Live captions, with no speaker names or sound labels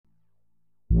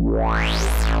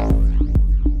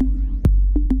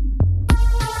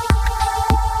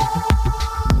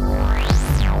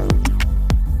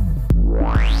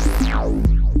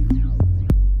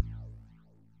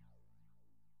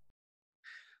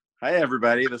Hi,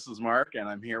 everybody. This is Mark, and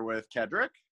I'm here with Kedrick.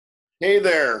 Hey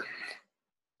there.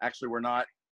 Actually, we're not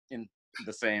in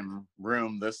the same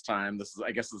room this time.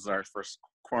 I guess this is our first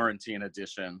quarantine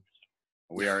edition.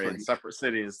 We are in separate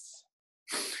cities.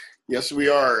 Yes, we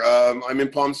are. I'm in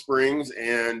Palm Springs,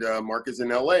 and Mark is in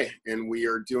LA, and we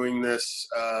are doing this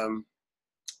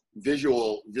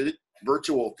virtual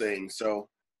thing. So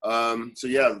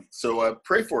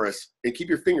pray for us and keep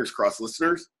your fingers crossed,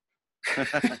 listeners.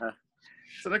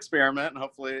 It's an experiment, and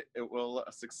hopefully it will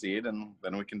succeed, and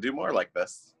then we can do more like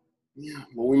this. Yeah,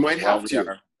 well, we might have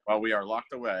to. While we are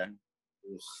locked away.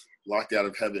 Locked out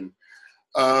of heaven.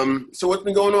 So what's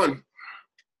been going on?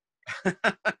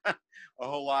 A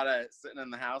whole lot of sitting in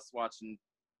the house watching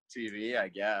TV, I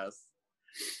guess.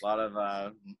 A lot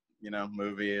of,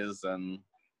 movies and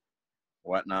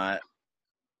whatnot.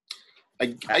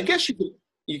 I guess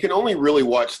you can only really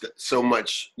watch so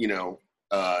much,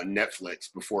 Netflix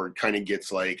before it kind of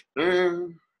gets like, I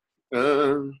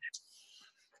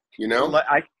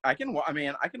can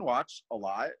watch a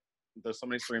lot. There's so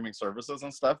many streaming services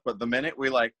and stuff, but the minute we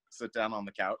sit down on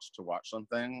the couch to watch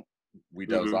something, we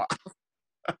doze off.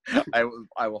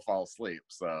 I will fall asleep.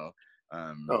 So,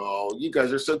 oh, you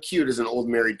guys are so cute as an old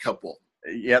married couple.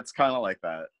 Yeah, it's kind of like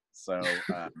that. So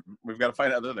we've got to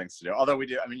find other things to do. Although we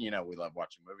do, we love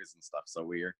watching movies and stuff. So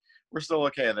we're still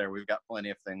okay there. We've got plenty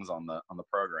of things on the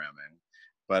programming.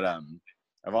 But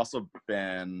I've also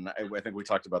been. I think we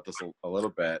talked about this a little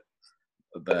bit.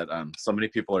 That so many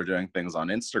people are doing things on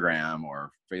Instagram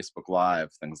or Facebook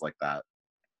Live, things like that.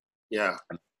 Yeah,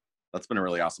 and that's been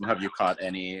really awesome. Have you caught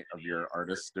any of your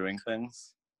artists doing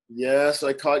things? Yes,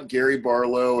 I caught Gary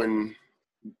Barlow and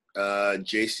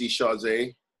JC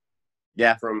Chasez.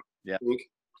 Yeah.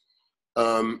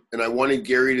 And I wanted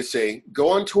Gary to say, "Go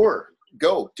on tour,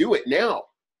 go do it now."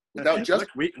 Without just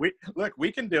we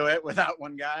can do it without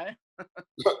one guy,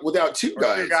 without two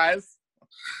guys. Two guys.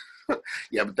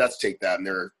 Yeah, but that's Take That, and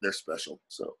they're special.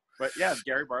 So, but yeah,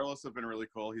 Gary Barlow's have been really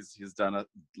cool. He's done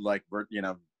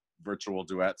virtual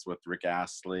duets with Rick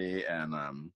Astley and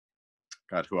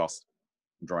God, who else?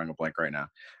 I'm drawing a blank right now.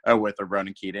 Oh, with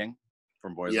Ronan Keating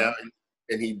from Boyzone. Yeah,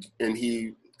 and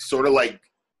he sort of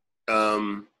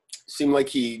seemed like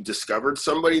he discovered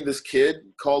somebody. This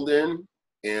kid called in,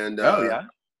 and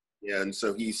yeah, and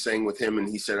so he sang with him, and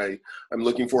he said, "I'm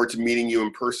looking forward to meeting you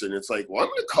in person." It's like, well, I'm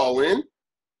going to call in.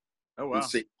 Oh wow!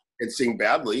 And sing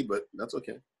badly, but that's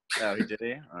okay. Oh, he did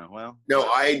he? Oh, well. No,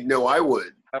 I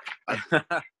would.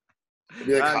 I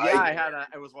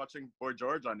was watching Boy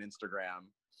George on Instagram.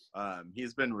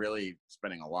 He's been really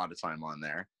spending a lot of time on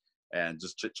there and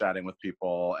just chit-chatting with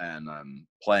people and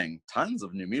playing tons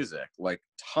of new music, like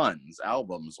tons,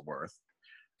 albums worth.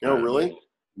 Oh, really?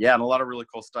 Yeah, and a lot of really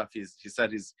cool stuff. He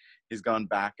said he's gone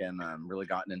back and really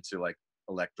gotten into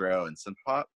electro and synth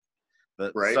pop.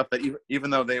 The stuff that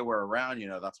even though they were around,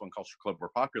 that's when Culture Club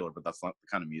were popular, but that's not the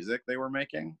kind of music they were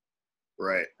making.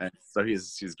 Right. And so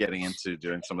he's getting into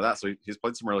doing some of that. So he's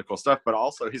played some really cool stuff, but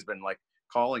also he's been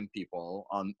calling people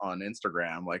on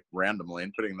Instagram randomly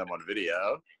and putting them on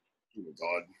video. Oh my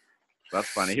God. That's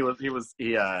funny.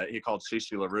 He called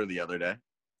Shishi LaRue the other day.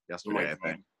 Yesterday, I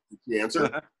think. The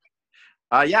answer?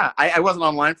 Yeah, I wasn't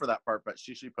online for that part, but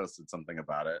Shishi posted something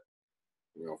about it.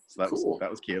 Yeah, so cool. That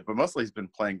was cute. But mostly he's been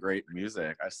playing great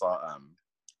music. I saw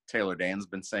Taylor Dane's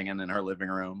been singing in her living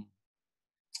room.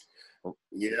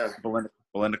 Yeah.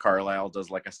 Belinda Carlisle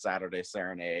does a Saturday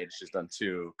serenade. She's done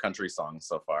 2 country songs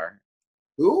so far.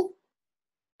 Who?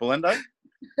 Belinda?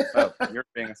 Oh, you're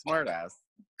being a smart ass.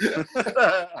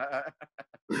 I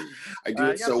do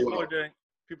it so well.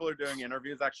 People are doing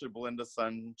interviews. Actually, Belinda's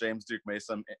son, James Duke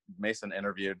Mason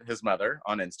interviewed his mother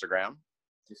on Instagram.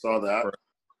 I saw that.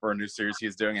 For a new series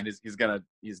he's doing, and he's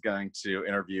going to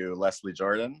interview Leslie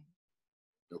Jordan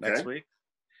next week.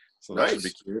 So that should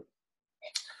be cute.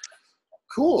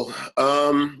 Cool.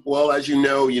 Well, as you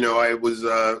know, I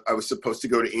was supposed to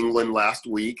go to England last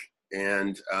week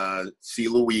and see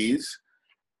Louise,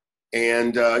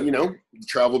 and the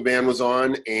travel ban was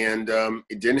on, and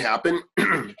it didn't happen.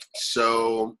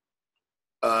 So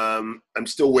I'm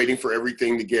still waiting for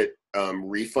everything to get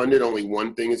refunded. Only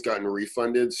one thing has gotten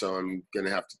refunded, so I'm gonna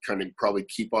have to kind of probably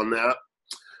keep on that.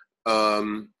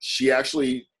 She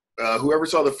actually, whoever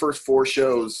saw the first 4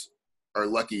 shows are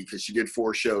lucky, because she did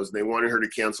 4 shows, and they wanted her to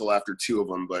cancel after 2 of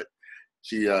them, but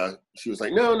she was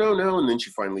like, no, and then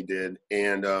she finally did,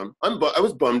 and I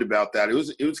was bummed about that. It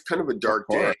was kind of a dark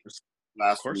day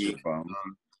last week,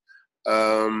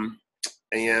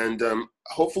 and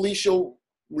hopefully she'll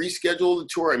reschedule the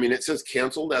tour? I mean, it says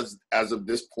canceled as of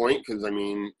this point, because I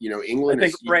mean, you know, I England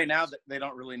think is right now that they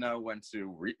don't really know when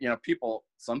to, people,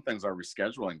 some things are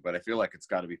rescheduling, but I feel like it's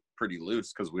got to be pretty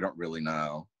loose because we don't really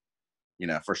know,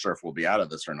 for sure if we'll be out of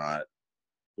this or not.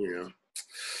 Yeah.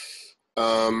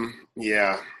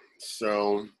 Yeah.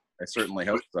 So I certainly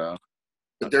hope so.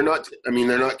 but they're not. I mean,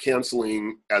 they're not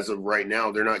canceling as of right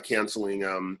now. They're not canceling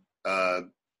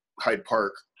Hyde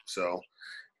Park. So,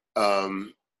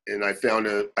 and I found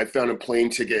a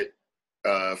plane ticket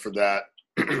for that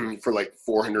for like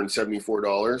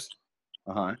 $474.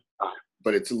 Uh-huh.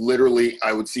 But it's literally,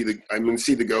 I'm going to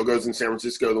see the Go-Go's in San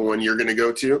Francisco, the one you're going to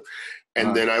go to,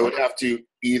 and then I would have to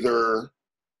either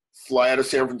fly out of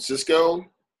San Francisco,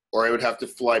 or I would have to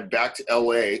fly back to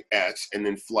LAX and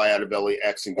then fly out of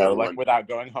LAX and go to London. Without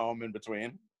going home in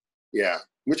between. Yeah,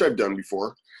 which I've done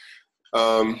before.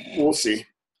 We'll see.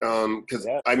 Because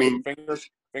I mean,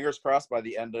 fingers crossed by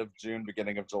the end of June,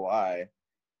 beginning of July,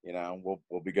 we'll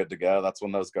be good to go. That's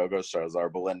when those Go-Go shows are.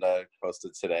 Belinda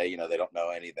posted today, they don't know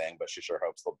anything, but she sure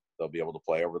hopes they'll be able to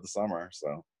play over the summer.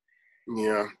 So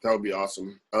yeah, that would be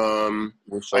awesome. I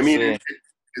mean,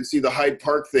 and see, the Hyde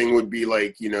Park thing would be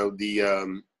like,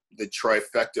 the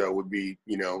trifecta would be,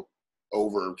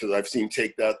 over, because I've seen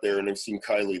Take That there and I've seen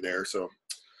Kylie there, so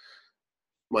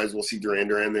might as well see Duran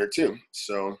Duran there too.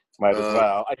 So might as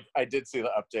well. I did see the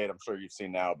update. I'm sure you've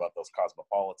seen now about those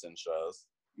Cosmopolitan shows.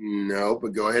 No,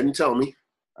 but go ahead and tell me.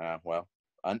 Well,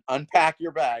 unpack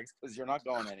your bags because you're not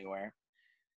going anywhere.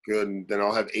 Good. Then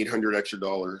I'll have $800 extra.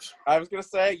 I was going to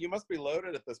say, you must be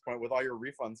loaded at this point with all your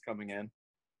refunds coming in.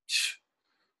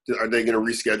 Are they going to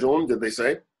reschedule them? Did they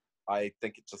say? I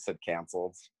think it just said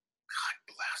canceled. God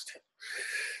blast it.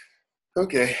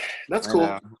 Okay, that's cool.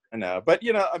 I know. But,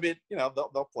 I mean,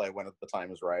 they'll play when the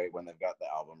time is right, when they've got the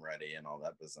album ready and all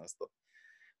that business.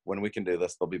 When we can do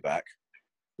this, they'll be back.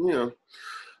 Yeah.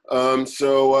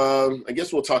 So I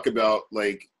guess we'll talk about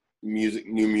like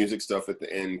new music stuff at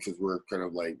the end, because we're kind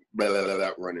of like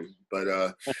that running.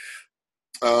 But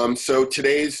so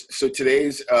today's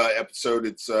episode,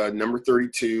 it's number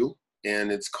 32,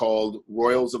 and it's called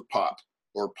Royals of Pop,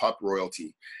 or Pop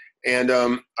Royalty. And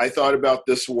I thought about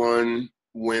this one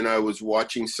when I was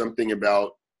watching something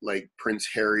about like Prince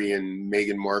Harry and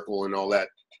Meghan Markle and all that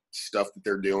stuff that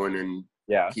they're doing, and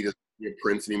he doesn't get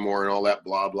Prince anymore and all that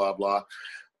blah blah blah.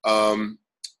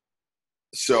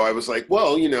 So I was like,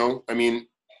 well, I mean,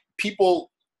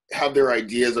 people have their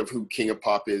ideas of who King of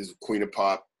Pop is, Queen of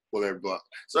Pop, whatever, blah.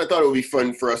 So I thought it would be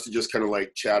fun for us to just kind of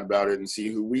like chat about it and see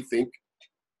who we think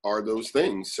are those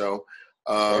things. So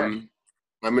I'm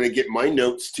going to get my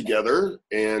notes together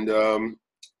and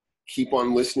keep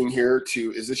on listening here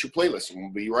to Is This Your Playlist? And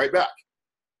we'll be right back.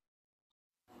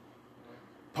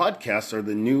 Podcasts are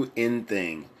the new in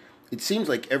thing. It seems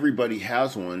like everybody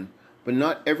has one, but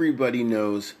not everybody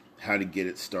knows how to get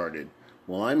it started.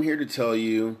 Well, I'm here to tell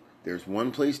you there's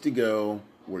one place to go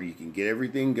where you can get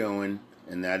everything going,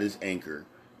 and that is Anchor.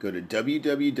 Go to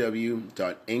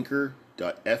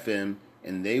www.anchor.fm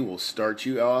and they will start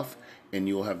you off, and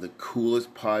you'll have the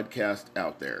coolest podcast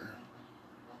out there.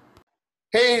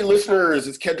 Hey listeners,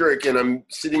 it's Kedrick, and I'm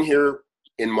sitting here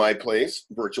in my place,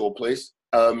 virtual place,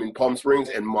 in Palm Springs,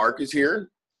 and Mark is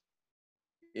here.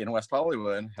 In West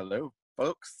Hollywood. Hello,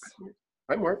 folks.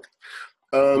 Hi, Mark.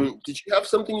 Did you have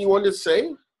something you wanted to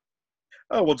say?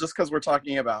 Oh, well, just because we're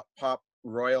talking about pop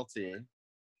royalty,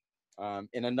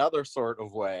 in another sort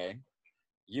of way,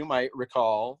 you might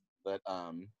recall that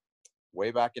way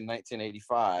back in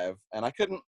 1985, and I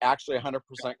couldn't actually 100%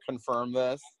 confirm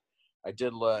this, I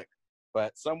did look,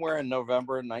 but somewhere in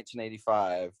November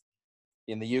 1985,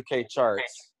 in the UK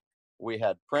charts, we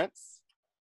had Prince,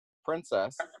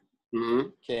 Princess,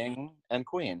 King, and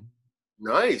Queen.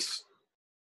 Nice.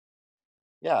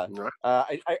 Yeah, I'm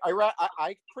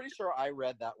pretty sure I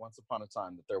read that once upon a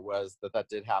time that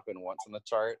did happen once in the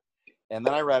chart, and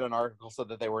then I read an article said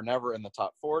that they were never in the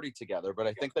top 40 together, but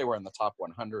I think they were in the top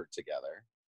 100 together.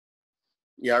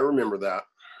 Yeah, I remember that.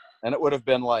 And it would have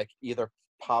been like either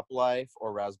Pop Life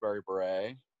or Raspberry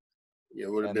Beret. Yeah,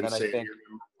 it would have been Say I'm Your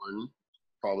Number One,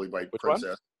 probably by Which Princess.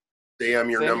 One? Say I'm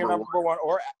Your Number One,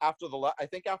 or After the Love. I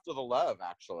think After the Love,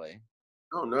 actually.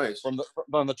 Oh, nice. From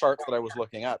the charts that I was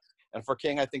looking up. And for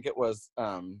King, I think it was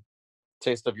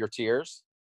Taste of Your Tears.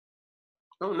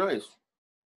 Oh, nice.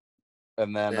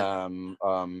 And then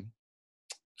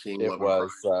King, it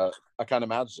was A Kind of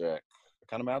Magic. A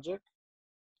Kind of Magic?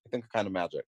 I think A Kind of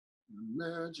Magic.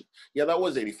 Magic. Yeah, that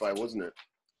was 85, wasn't it?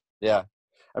 Yeah.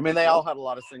 I mean, they all had a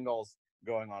lot of singles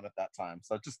going on at that time.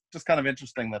 So just kind of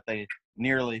interesting that they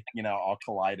nearly, all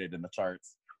collided in the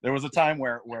charts. There was a time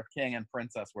where King and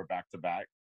Princess were back to back.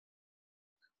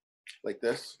 Like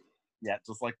this? Yeah,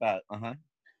 just like that.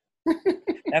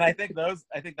 And I think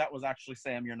that was actually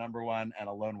Sam, Your Number One, and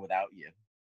Alone Without You.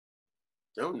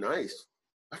 Oh, nice.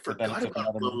 I But then it forgot took about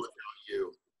another Alone Without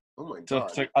You. Oh my So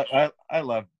God. I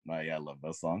love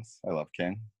those songs. I love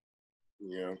King.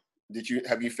 Yeah.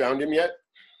 Have you found him yet?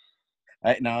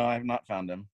 No, I have not found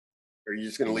him. Or are you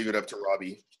just gonna leave it up to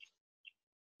Robbie?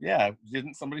 Yeah,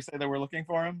 didn't somebody say they were looking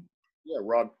for him? Yeah,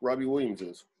 Robbie Williams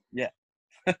is. Yeah.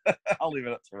 I'll leave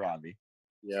it up to Robbie.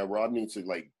 Yeah, Rob needs to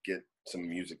like get some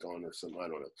music on or something. I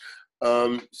don't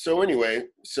know. So anyway,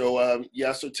 so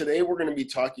today we're gonna be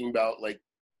talking about like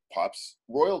pop's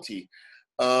royalty.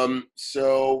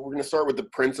 So we're gonna start with the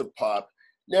Prince of Pop.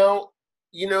 Now,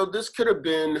 this could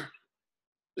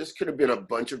have been a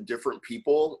bunch of different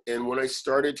people. And when I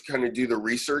started to kind of do the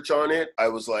research on it, I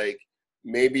was like,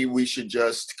 maybe we should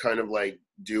just kind of like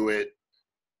do it,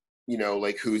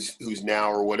 like who's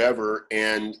now or whatever.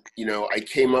 And, I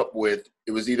came up with,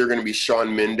 it was either going to be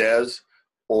Shawn Mendes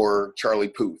or Charlie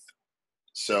Puth.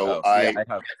 So I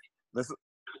have this.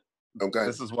 Okay.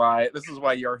 This is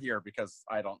why you're here, because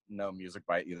I don't know music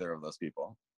by either of those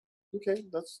people. Okay.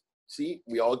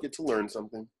 We all get to learn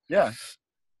something. Yeah.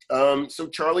 So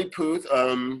Charlie Puth,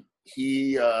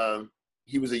 he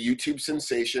was a YouTube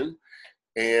sensation,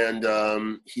 and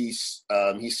he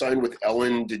signed with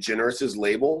Ellen DeGeneres'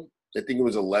 label. I think it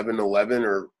was 1111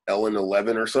 or Ellen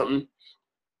 11 or something.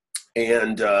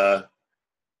 And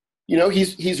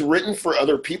he's written for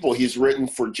other people. He's written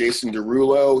for Jason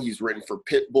Derulo. He's written for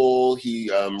Pitbull. He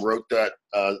wrote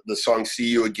the song "See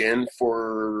You Again"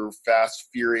 for Fast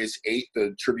Furious 8,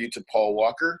 the tribute to Paul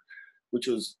Walker, which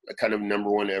was a kind of number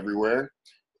one everywhere.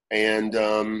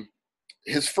 And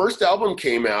his first album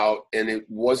came out, and it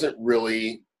wasn't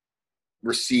really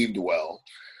received well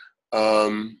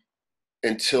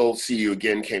until "See You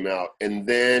Again" came out. And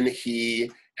then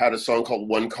he had a song called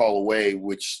 "One Call Away,"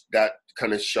 which that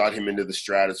kind of shot him into the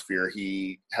stratosphere.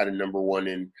 He had a number one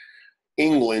in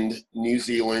England, New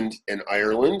Zealand, and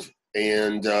Ireland.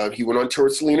 And he went on tour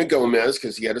with Selena Gomez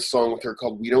because he had a song with her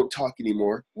called "We Don't Talk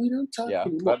Anymore." We don't talk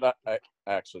anymore.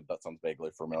 Actually, that sounds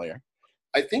vaguely familiar.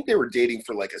 I think they were dating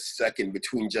for like a second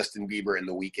between Justin Bieber and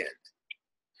The Weeknd.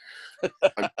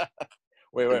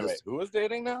 Wait. Who was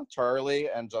dating now? Charlie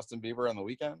and Justin Bieber and The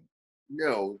Weeknd?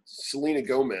 No, Selena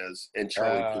Gomez and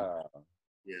Charlie Puth.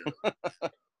 Yeah.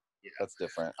 Yeah. That's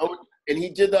different. Oh, and he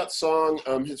did that song.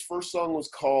 His first song was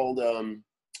called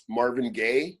Marvin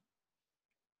Gaye.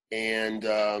 And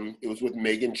it was with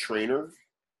Meghan Trainor.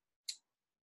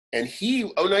 And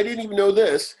and I didn't even know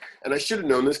this, and I should have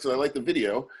known this because I like the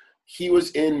video. He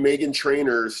was in Meghan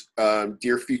Trainor's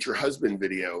Dear Future Husband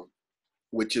video,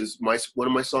 which is one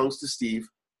of my songs to Steve.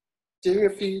 Dear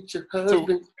Future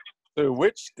Husband. So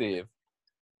which Steve?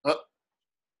 Huh?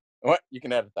 What? You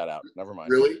can edit that out. Never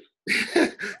mind. Really?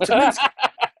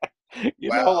 You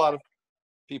know a lot of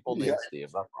people named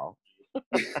Steve. That's all.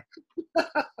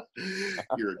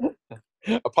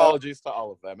 Apologies to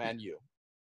all of them and you.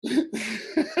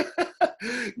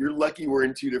 You're lucky we're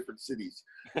in two different cities.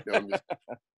 No,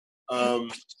 I'm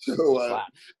just,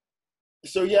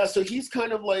 so he's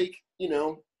kind of like,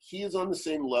 he is on the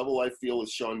same level, I feel,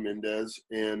 as Shawn Mendes.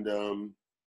 And,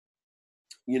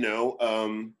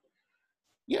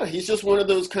 he's just one of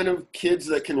those kind of kids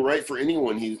that can write for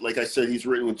anyone. He's, like I said, he's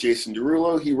written with Jason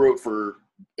Derulo. He wrote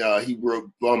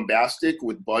Bombastic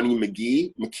with Bonnie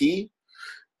McKee.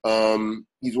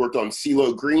 He's worked on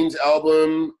CeeLo Green's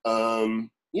album.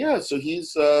 So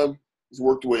he's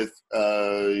worked with,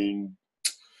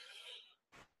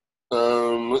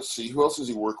 let's see, who else does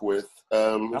he work with?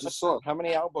 How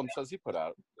many albums has he put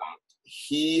out?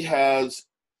 He has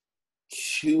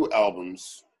 2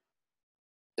 albums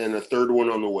and a third one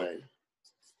on the way.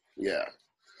 Yeah.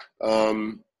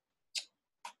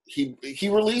 He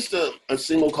released a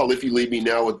single called "If You Leave Me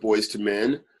Now" with Boyz II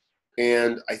Men,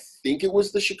 and I think it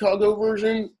was the Chicago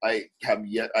version. I have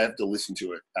to listen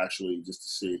to it actually just to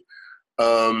see.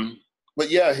 But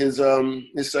yeah, his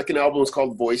second album was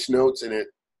called Voice Notes, and it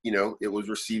was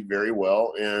received very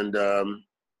well. And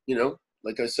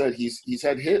like I said, he's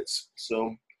had hits.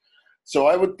 So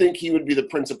I would think he would be the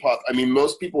Prince of Pop. I mean,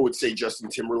 most people would say Justin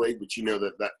Timberlake, but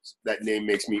that name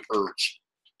makes me urge.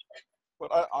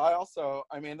 But I also,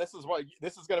 this is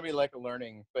going to be like a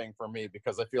learning thing for me,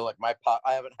 because I feel like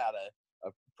I haven't had a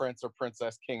prince or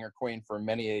princess, king or queen for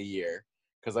many a year,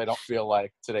 because I don't feel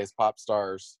like today's pop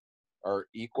stars are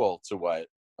equal to what,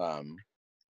 I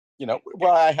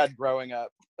had growing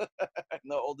up in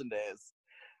the olden days.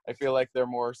 I feel like they're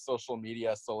more social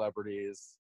media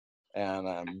celebrities, and,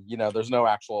 there's no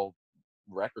actual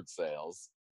record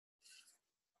sales.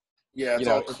 Yeah, You it's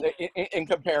know, all in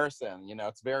comparison, you know,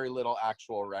 it's very little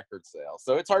actual record sales.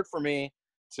 So it's hard for me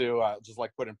to just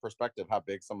like put in perspective how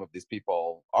big some of these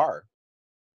people are.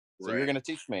 So you're right. going to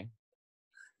teach me.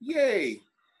 Yay!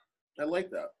 I like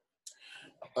that.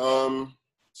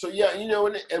 So yeah, you know,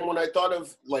 and when I thought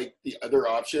of like the other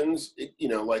options, you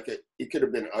know, like it could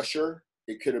have been Usher,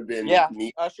 it could have been Yeah,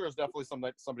 Usher is definitely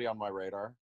somebody on my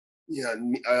radar. yeah,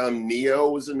 Neo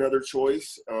was another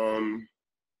choice.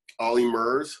 Ollie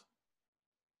Murs,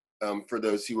 for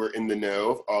those who are in the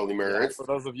know of Ollie Yeah, Murs, for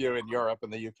those of you in Europe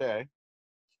and the UK.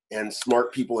 and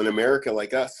smart people in America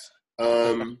like us.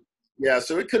 Yeah,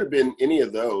 so it could have been any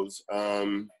of those.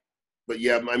 But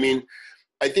yeah, I mean,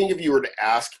 I think if you were to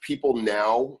ask people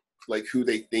now, like who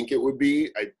they think it would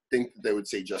be, I think they would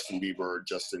say Justin Bieber or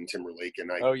Justin Timberlake,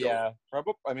 and I Oh don't. yeah,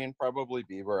 probably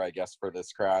Bieber, I guess, for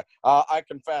this crowd. I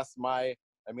confess,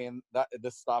 that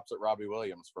this stops at Robbie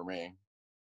Williams for me.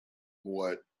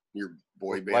 What, your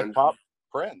boy Like band? pop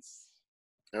Prince.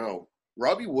 Oh,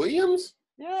 Robbie Williams.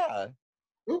 Yeah,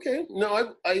 Okay,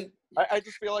 no, I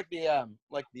just feel like the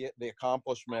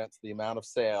accomplishments, the amount of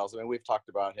sales. I mean, we've talked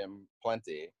about him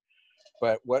plenty,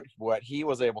 but what he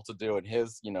was able to do in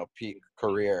his peak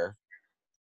career,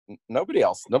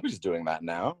 nobody's doing that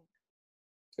now.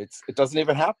 It doesn't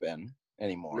even happen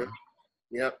anymore. no,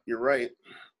 yeah, you're right.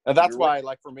 And that's You're right. why,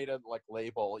 like, for me to like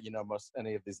label, most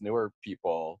any of these newer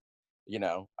people,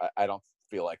 I don't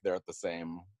feel like they're at the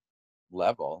same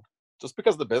level, just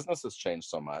because the business has changed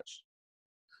so much.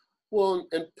 Well,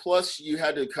 and plus you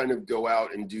had to kind of go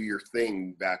out and do your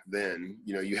thing back then.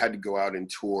 You know, you had to go out and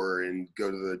tour and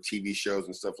go to the TV shows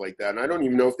and stuff like that. And I don't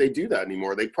even know if they do that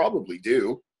anymore. They probably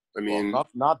do. I Well, mean,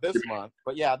 not this month,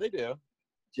 but yeah, they do.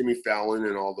 Jimmy Fallon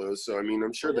and all those. So I mean,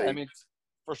 I'm sure Well, yeah, I they mean,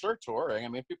 for sure touring. I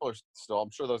mean, people are still.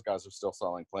 I'm sure those guys are still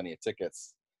selling plenty of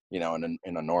tickets, in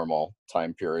a normal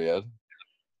time period,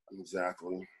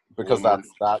 exactly because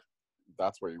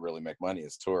that's where you really make money,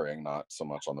 is touring, not so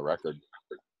much on the record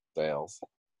sales.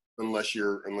 unless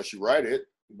you write it.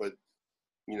 But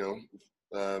you know,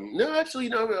 no,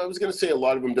 actually, I was going to say a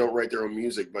lot of them don't write their own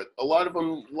music, but a lot of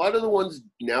the ones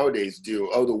nowadays do.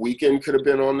 Oh, The Weeknd could have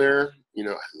been on there. You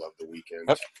know, I love The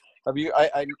Weeknd. Have you?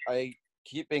 I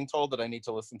keep being told that I need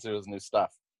to listen to his new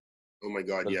stuff. Oh my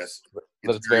God, That yes.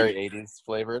 it's very 80s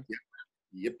flavored.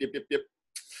 Yep.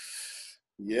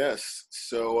 Yes.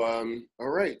 So, all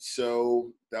right.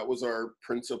 So that was our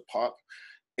Prince of Pop.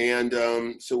 And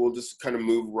so we'll just kind of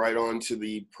move right on to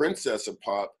the Princess of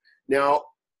Pop. Now,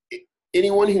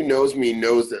 anyone who knows me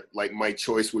knows that like my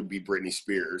choice would be Britney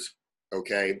Spears.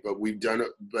 Okay. But we've done it.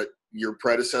 But your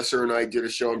predecessor and I did a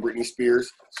show on Britney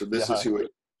Spears. So this is who it.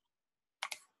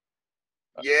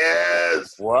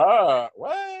 Yes. What?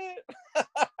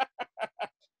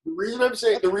 The reason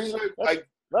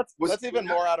That's even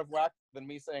more out of whack than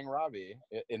me saying Robbie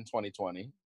in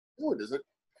 2020. No, it isn't.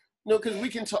 No, because we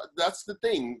can talk. That's the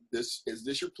thing. This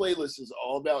your playlist is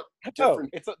all about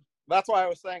different. That's why I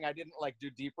was saying I didn't like do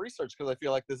deep research, because I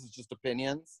feel like this is just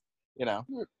opinions. Yeah.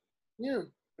 Well,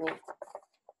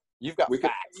 you've got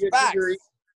facts.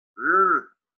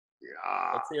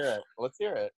 Yeah. Let's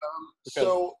hear it.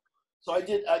 So I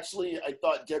did actually. I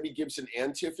thought Debbie Gibson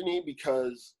and Tiffany,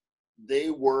 because they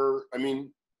were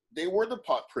the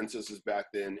pop princesses back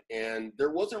then, and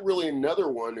there wasn't really another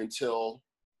one until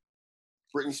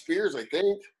Britney Spears, I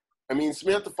think. I mean,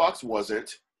 Samantha Fox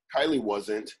wasn't. Kylie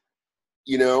wasn't.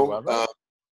 Kylie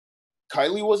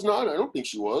was not. I don't think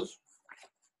she was.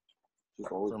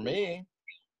 For me.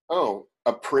 Oh,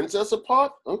 a princess of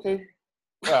pop? Okay.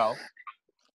 Well,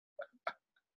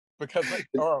 because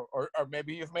or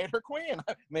maybe you've made her queen.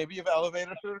 Maybe you've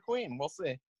elevated her to queen. We'll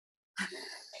see.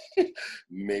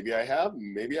 Maybe I have.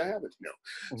 Maybe I haven't. No.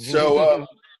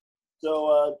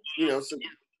 So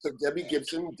Deborah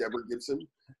Gibson.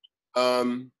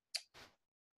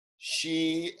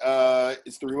 She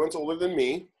is 3 months older than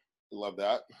me. I love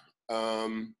that.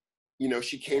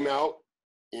 She came out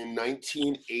in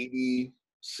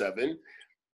 1987,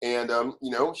 and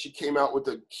she came out with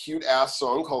a cute ass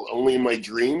song called "Only in My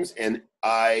Dreams," and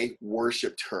I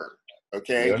worshipped her.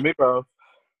 Okay. You and me both.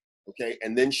 Okay,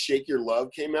 and then "Shake Your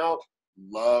Love" came out.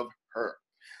 Love her.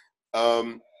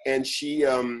 And she,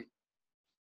 one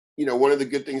of the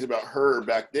good things about her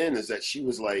back then is that she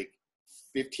was like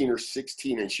 15 or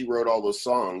 16, and she wrote all those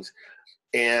songs.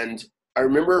 And I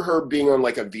remember her being on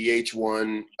like a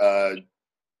VH1,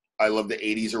 I Love the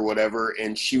 80s or whatever,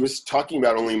 and she was talking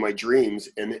about "Only My Dreams,"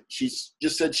 and she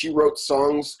just said she wrote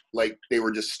songs like they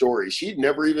were just stories. She'd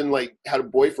never even like had a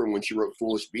boyfriend when she wrote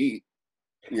 "Foolish Beat."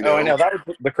 Oh, I know. That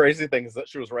was the crazy thing, is that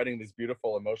she was writing these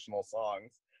beautiful emotional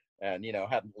songs and,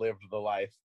 hadn't lived the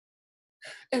life.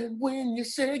 And when you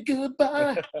say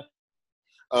goodbye.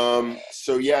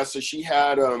 So she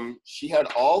had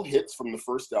all hits from the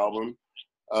first album.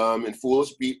 And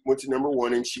Foolish Beat went to number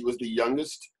 1, and she was the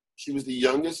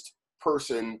youngest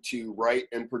person to write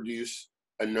and produce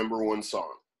a number 1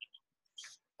 song.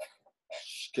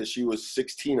 Because she was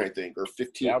 16, I think, or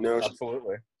 15. Yeah, no,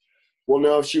 absolutely.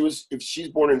 If she's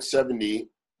born in 70,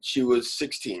 she was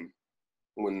 16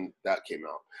 when that came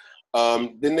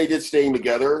out. Then they did Staying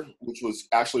Together, which was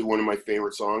actually one of my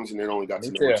favorite songs, and it only got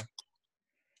to number 2.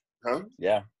 Huh?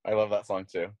 Yeah, I love that song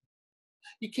too.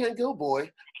 You can't go,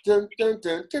 boy. Dun, dun,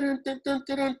 dun, dun, dun, dun,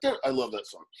 dun, dun. I love that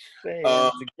song. Staying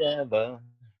together.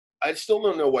 I still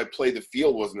don't know why Play the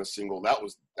Field wasn't a single. That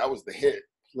was the hit.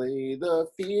 Play the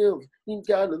field. You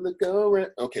gotta look around.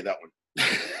 Okay, that one.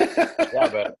 Yeah,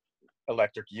 but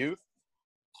Electric Youth.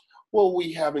 Well,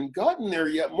 we haven't gotten there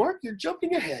yet, Mark. You're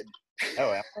jumping ahead.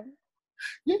 Oh, yeah.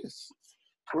 Yes.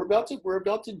 We're about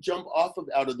to jump off of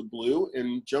Out of the Blue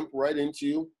and jump right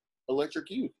into Electric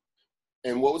Youth.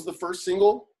 And what was the first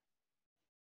single?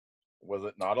 Was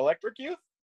it not Electric Youth?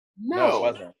 No, it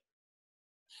wasn't.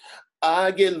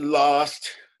 I Get Lost.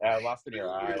 Lost in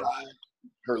Your Eyes.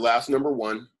 Her last number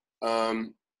 1.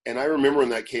 And I remember when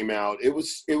that came out, it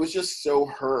was just so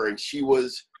her, and she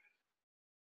was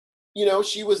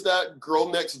that girl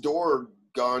next door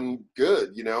gone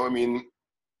good, I mean,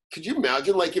 could you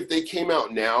imagine like if they came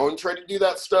out now and tried to do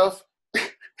that stuff?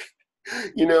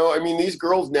 I mean, these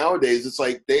girls nowadays, it's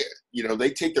like they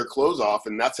take their clothes off,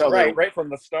 and that's how right from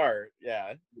the start.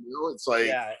 Yeah. It's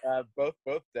like,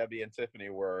 both Debbie and Tiffany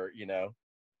were,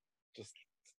 just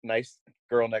nice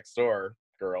girl next door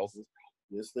girls.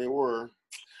 Yes, they were.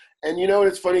 And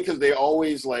it's funny because they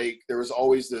always there was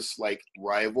always this like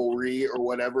rivalry or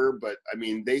whatever, but I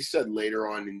mean, they said later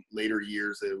on in later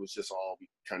years that it was just all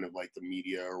kind of like the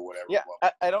media or whatever. Yeah,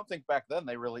 I don't think back then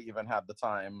they really even had the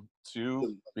time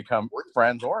to become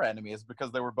friends or enemies,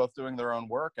 because they were both doing their own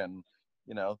work, and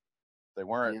they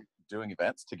weren't doing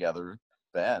events together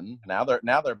then. Now they're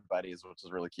buddies, which is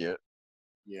really cute.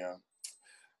 Yeah.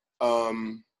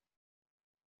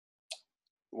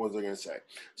 What was I going to say?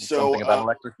 Something about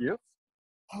Electric Youth?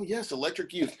 Oh, yes,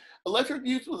 Electric Youth. Electric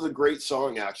Youth was a great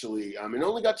song, actually. It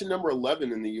only got to number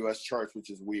 11 in the U.S. charts, which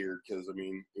is weird because, I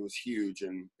mean, it was huge,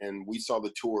 and we saw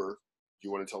the tour. Do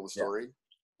you want to tell the story?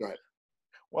 Yeah. Go ahead.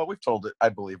 Well, I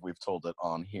believe we've told it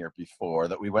on here before,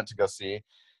 that we went to go see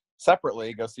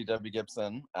Debbie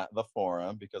Gibson at the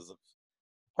Forum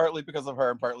partly because of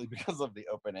her and partly because of the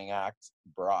opening act,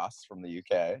 Bros from the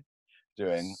UK,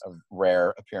 doing a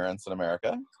rare appearance in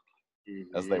America,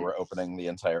 as they were opening the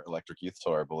entire Electric Youth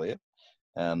tour, I believe.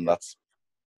 And that's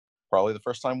probably the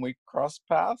first time we crossed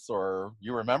paths, or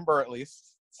you remember at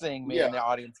least seeing me in the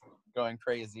audience going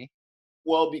crazy.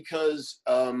 Well, because,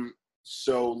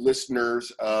 so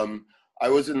listeners, I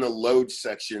was in the load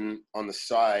section on the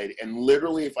side, and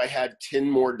literally if I had $10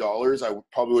 more, I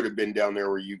probably would have been down there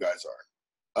where you guys are.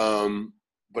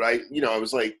 But I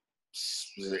was like,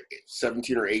 was it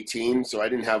 17 or 18, so I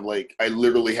didn't have I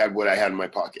literally had what I had in my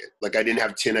pocket. Like, I didn't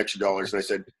have 10 extra dollars, and I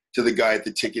said to the guy at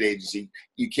the ticket agency,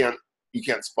 you can't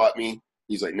spot me.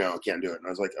 He's like, no, I can't do it. And I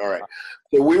was like, all right.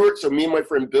 So me and my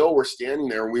friend Bill were standing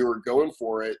there, and we were going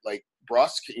for it. Like,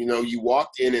 Bros, you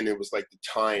walked in, and it was like the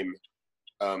Time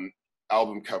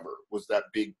album cover was that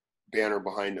big banner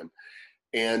behind him,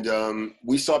 and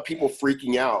we saw people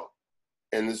freaking out,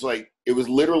 and it was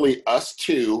literally us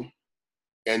two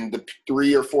and the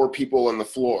 3 or 4 people on the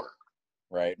floor.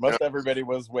 Right. Most everybody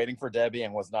was waiting for Debbie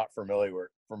and was not familiar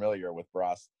with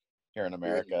Bros here in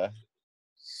America.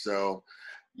 So,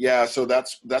 yeah. So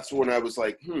that's when I was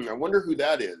like, I wonder who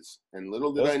that is. And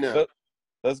little did I know.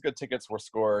 Those good tickets were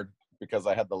scored because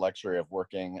I had the luxury of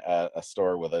working at a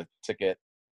store with a ticket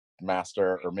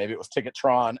master, or maybe it was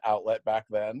Ticketron outlet back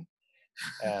then.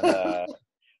 And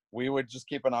we would just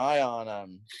keep an eye on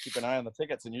the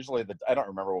tickets, and usually I don't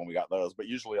remember when we got those, but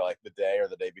usually like the day or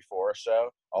the day before a show,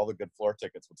 all the good floor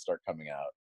tickets would start coming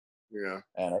out. Yeah.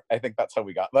 And I think that's how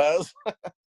we got those. Oh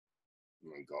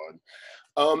my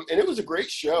God. And it was a great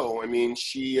show. I mean,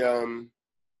 she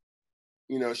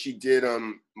she did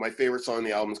my favorite song on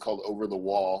the album is called Over the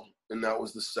Wall, and that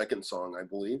was the second song, I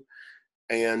believe.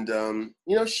 And,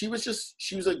 she was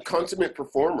a consummate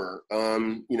performer.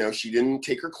 She didn't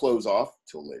take her clothes off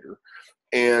till later.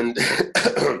 And,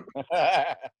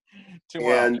 I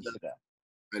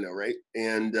know, right?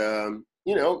 And,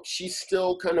 she's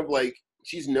still kind of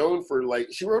she's known for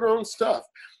she wrote her own stuff.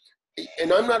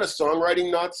 And I'm not a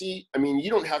songwriting Nazi. I mean, you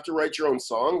don't have to write your own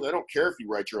songs. I don't care if you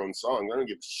write your own songs. I don't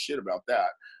give a shit about that.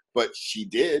 But she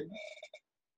did.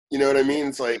 You know what I mean?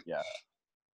 It's like, yeah.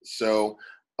 So,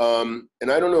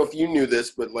 And I don't know if you knew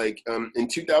this, but like in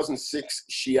 2006,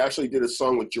 she actually did a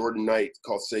song with Jordan Knight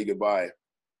called "Say Goodbye."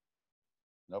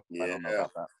 Nope, Yeah, I don't know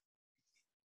about that.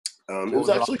 it was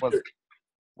actually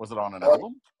was it on an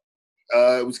album?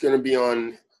 it was going to be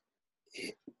on.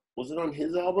 Was it on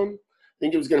his album? I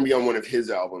think it was going to be on one of his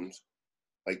albums,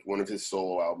 like one of his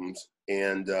solo albums.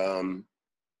 And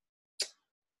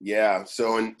yeah,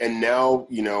 so and now,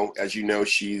 you know, as you know,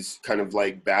 she's kind of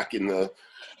like back in the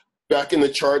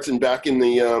charts and back in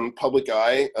the public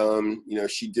eye. You know,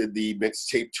 she did the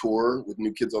mixtape tour with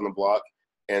New Kids on the Block,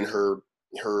 and her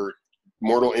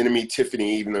mortal enemy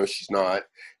Tiffany, even though she's not,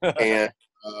 and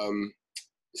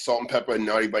Salt and Pepper and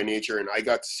Naughty by Nature. And I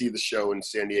got to see the show in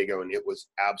San Diego, and it was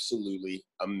absolutely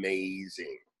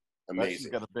amazing. Amazing. She's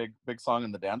got a big song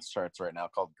in the dance charts right now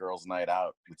called "Girls Night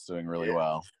Out." It's doing really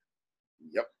well.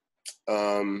 Yep.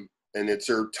 And it's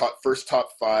her first top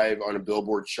 5 on a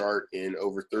Billboard chart in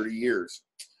over 30 years.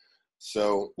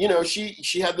 So, you know, she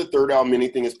had the third album,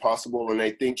 Anything Is Possible, and I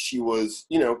think she was,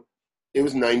 you know, it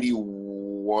was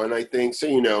 91, I think. So,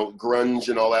 you know, grunge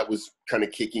and all that was kind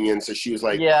of kicking in. So she was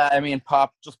like, yeah, I mean,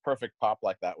 pop, just perfect pop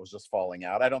like that was just falling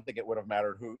out. I don't think it would have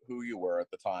mattered who you were at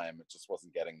the time. It just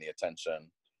wasn't getting the attention.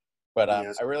 But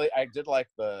yes. I did like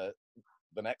the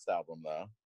next album though.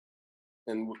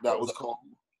 And that was called?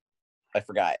 I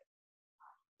forgot.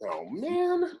 Oh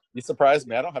man! You surprised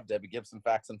me. I don't have Debbie Gibson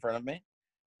facts in front of me.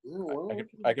 Well,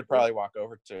 I could probably walk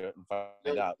over to it and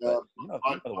find out. But you know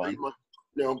the one.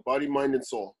 Body, Mind, and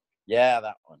Soul. Yeah,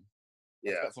 that one.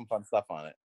 Yeah, it's got some fun stuff on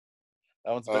it.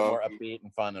 That one's a bit more upbeat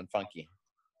and fun and funky.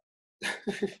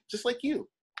 Just like you.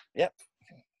 Yep.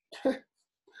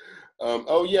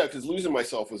 Oh yeah, because Losing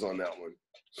Myself was on that one.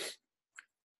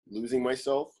 Losing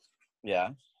Myself. Yeah.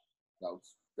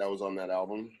 That was on that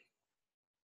album.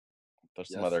 There's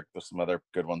some other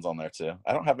good ones on there too.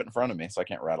 I don't have it in front of me, so I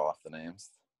can't rattle off the names.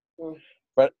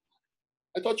 But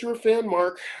I thought you were a fan,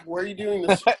 Mark. Why are you doing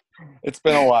this? It's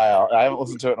been a while. I haven't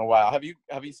listened to it in a while. Have you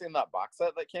seen that box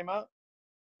set that came out?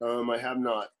 I have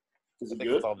not. Is it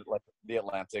good? It's all like the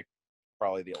Atlantic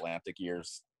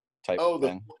years type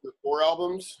thing. The 4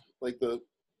 albums, like the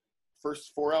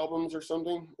first 4 albums or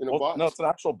something in a box. No, it's an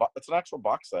actual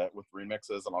box set with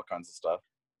remixes and all kinds of stuff.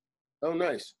 Oh,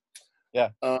 nice. Yeah.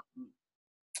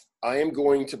 I am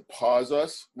going to pause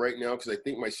us right now because I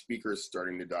think my speaker is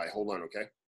starting to die. Hold on, okay?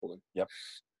 Hold on. Yep.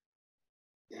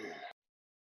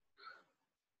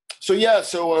 So yeah,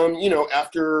 you know,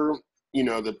 after, you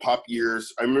know, the pop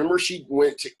years, I remember she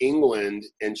went to England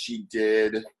and she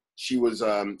was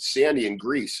Sandy in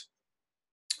Greece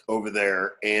over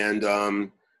there, and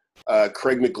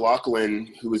Craig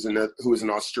McLachlan, who was an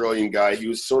Australian guy, he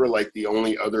was sort of like the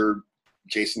only other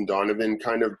Jason Donovan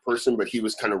kind of person, but he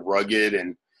was kind of rugged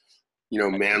and, you know,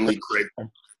 manly. Craig.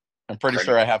 I'm pretty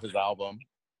sure I have his album.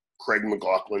 Craig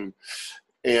McLachlan.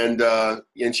 And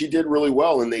she did really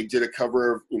well, and they did a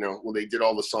cover of, you know, well, they did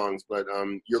all the songs, but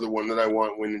You're the One That I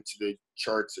Want went into the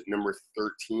charts at number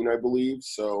 13, I believe.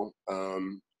 So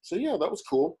yeah, that was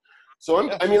cool. So I'm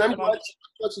glad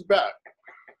she's back.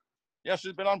 Yeah,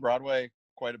 she's been on Broadway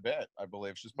quite a bit. I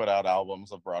believe she's put out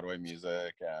albums of Broadway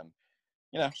music, and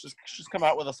you know, she's come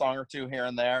out with a song or two here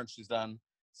and there, and she's done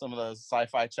some of those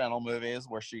Sci-Fi Channel movies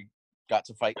where she got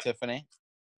to fight Tiffany.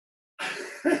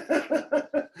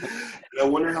 I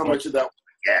wonder how much of that was.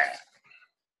 Yeah.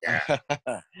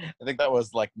 I think that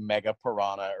was like Mega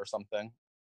Piranha or something.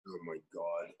 Oh my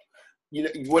god. You know,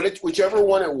 whichever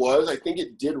one it was, I think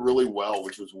it did really well,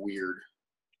 which was weird.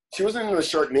 She wasn't in the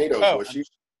Sharknado, was she?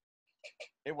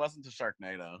 It wasn't a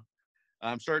Sharknado.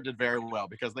 I'm sure it did very well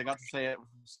because they got to say it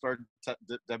starred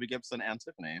Debbie Gibson and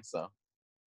Tiffany. So,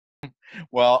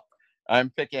 well,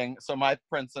 I'm picking. So my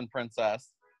prince and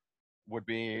princess would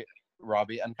be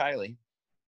Robbie and Kylie.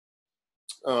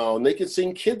 Oh, and they could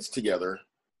sing Kids together.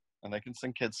 And they can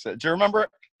sing Kids. Do you remember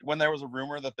when there was a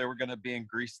rumor that they were going to be in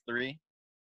Grease 3?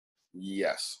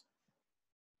 Yes.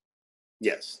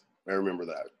 Yes, I remember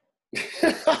that.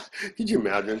 Could you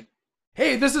imagine?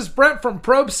 Hey, this is Brent from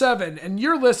Probe 7, and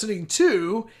you're listening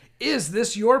to Is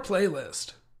This Your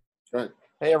Playlist? Right.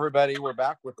 Hey, everybody. We're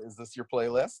back with Is This Your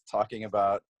Playlist? Talking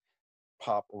about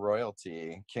pop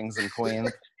royalty, kings and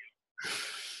queens,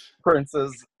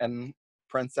 princes and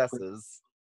princesses.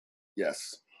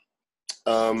 Yes.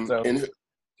 And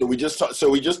so we just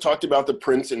talked about the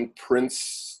prince and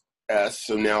princess.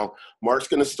 So now Mark's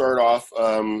going to start off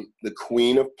the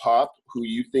queen of pop. Who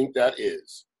you think that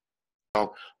is?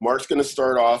 Now Mark's going to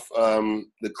start off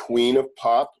the queen of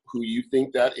pop. Who you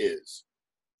think that is?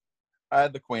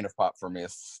 The queen of pop for me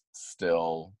is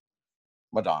still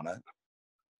Madonna.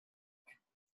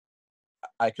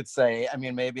 I could say, I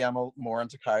mean, maybe I'm more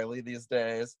into Kylie these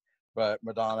days, but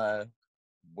Madonna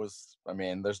was, I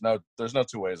mean, there's no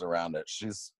two ways around it.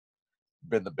 She's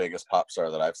been the biggest pop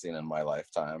star that I've seen in my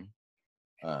lifetime,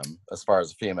 as far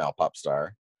as a female pop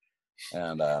star.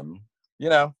 And you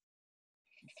know,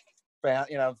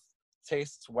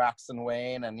 tastes wax and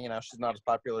wane, and she's not as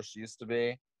popular as she used to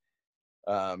be,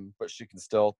 but she can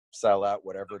still sell out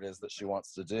whatever it is that she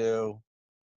wants to do.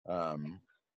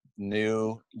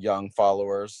 New young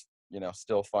followers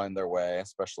still find their way,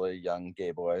 especially young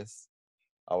gay boys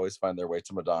always find their way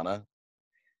to Madonna,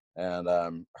 and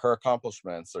her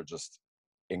accomplishments are just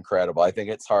incredible. I think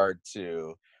it's hard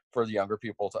for the younger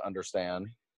people to understand,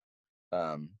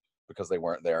 because they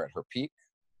weren't there at her peak,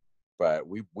 but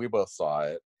we both saw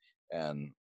it,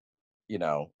 and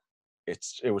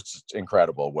it was just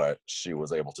incredible what she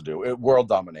was able to do. World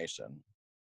domination.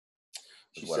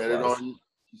 She said it on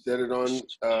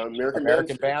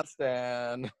American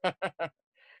Bandstand.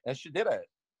 And she did it.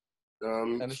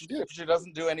 And if she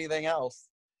doesn't do anything else,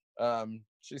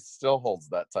 she still holds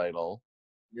that title.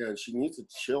 Yeah, and she needs to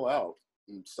chill out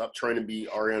and stop trying to be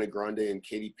Ariana Grande and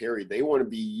Katy Perry. They want to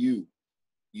be you.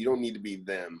 You don't need to be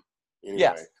them. Anyway.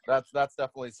 Yes, that's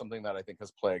definitely something that I think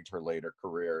has plagued her later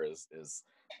career is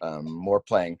more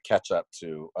playing catch up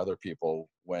to other people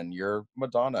when you're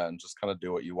Madonna and just kind of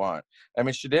do what you want. I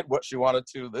mean, she did what she wanted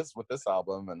to with this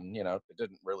album, and it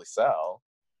didn't really sell.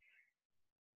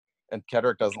 And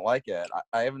Kendrick doesn't like it.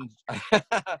 I haven't.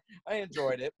 I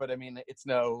enjoyed it, but I mean, it's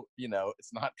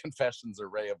it's not Confessions or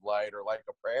Ray of Light or Like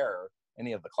a Prayer, or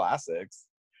any of the classics.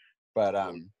 But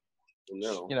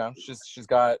no. She's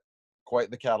got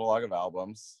quite the catalog of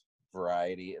albums,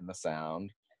 variety in the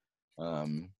sound.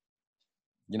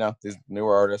 These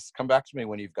newer artists, come back to me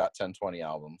when you've got 10, 20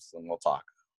 albums and we'll talk.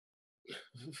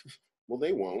 Well,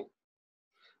 they won't.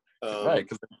 Right,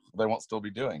 because they won't still be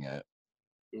doing it.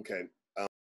 Okay.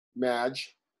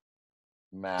 Madge,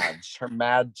 Her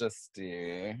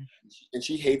Majesty. And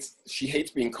she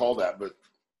hates being called that, but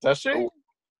does she? Oh,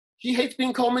 she hates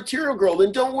being called Material Girl.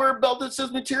 Then don't wear a belt that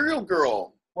says Material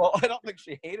Girl. Well, I don't think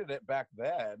she hated it back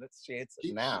then. She hates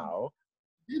it now.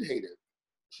 She did hate it.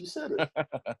 She said it.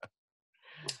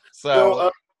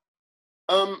 So,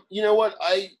 you know what?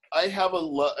 I have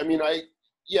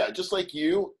just like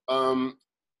you,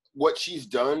 what she's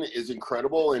done is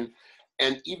incredible.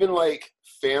 And even like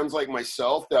fans like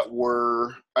myself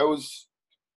I was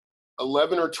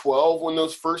 11 or 12 when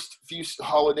those first few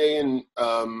Holiday and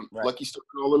right. Lucky Star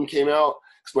album came out.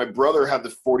 Because my brother had the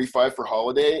 45 for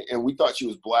Holiday, and we thought she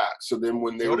was black. So then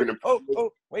when they were going to...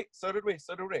 wait, so did we.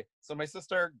 So my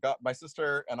sister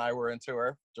and I were into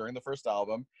her during the first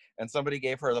album, and somebody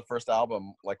gave her the first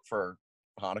album like for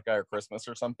Hanukkah or Christmas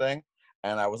or something.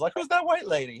 And I was like, who's that white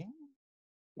lady?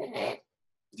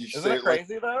 Isn't it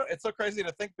crazy though? It's so crazy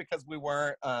to think because we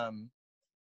weren't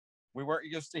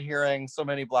used to hearing so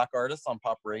many black artists on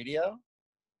pop radio,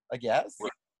 I guess.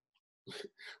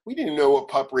 We didn't know what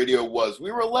pop radio was.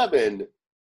 We were 11.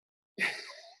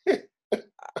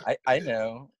 I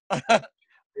know. I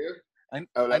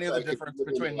knew the difference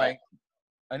between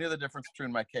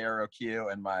my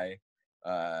KROQ and my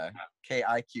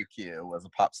KIQQ was a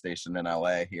pop station in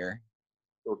LA here.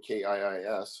 Or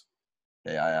KIIS.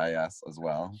 KIIS as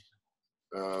well.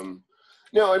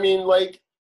 No, I mean, like,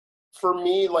 for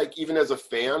me, like, even as a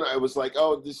fan, I was like,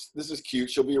 oh, this is cute.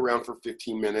 She'll be around for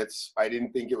 15 minutes. I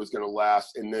didn't think it was going to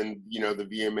last. And then, the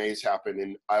VMAs happened,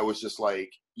 and I was just like,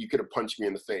 you could have punched me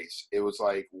in the face. It was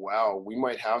like, wow, we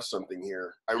might have something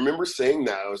here. I remember saying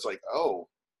that. I was like, oh,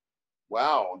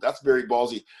 wow, that's very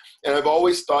ballsy. And I've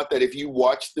always thought that if you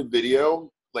watch the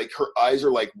video, like, her eyes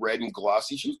are, like, red and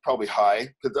glossy. She was probably high,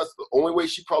 because that's the only way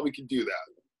she probably could do that.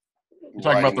 You're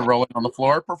talking about the Rolling on the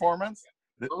Floor performance?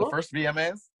 The first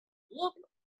VMAs? Yep.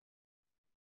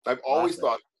 I've always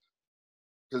thought,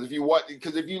 because if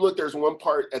you look, there's one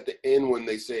part at the end when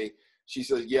she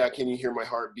says, yeah, can you hear my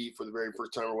heart beat for the very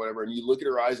first time or whatever, and you look at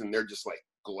her eyes and they're just like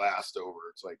glassed over.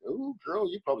 It's like, oh girl,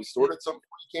 you probably snorted something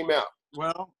before you came out.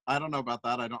 Well, I don't know about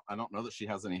that. I don't know that she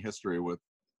has any history with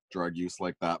drug use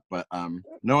like that, but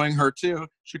knowing her too,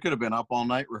 she could have been up all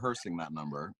night rehearsing that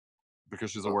number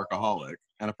because she's a workaholic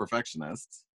and a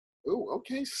perfectionist. Oh,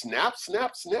 okay. Snap.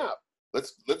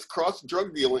 Let's cross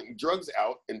drugs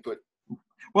out and put.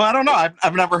 Well, I don't know.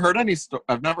 I've never heard any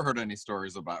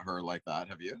stories about her like that.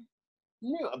 Have you?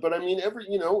 Yeah, but I mean, it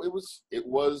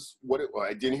was what it was.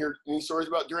 I didn't hear any stories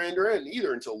about Duran Duran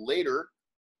either until later,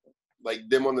 like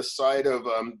them on the side of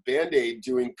Band-Aid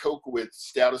doing coke with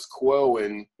Status Quo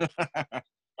and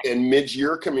and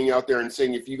Midge-Ure coming out there and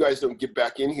saying, if you guys don't get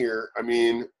back in here, I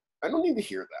mean, I don't need to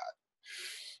hear that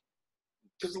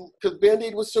because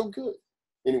Band-Aid was so good.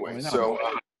 Anyway, so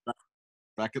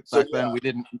back so, then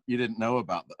you didn't know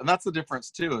about that. And that's the difference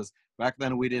too, is back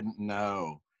then we didn't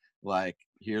know, like,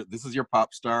 here, this is your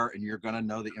pop star and you're going to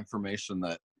know the information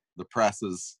that the press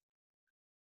has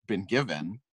been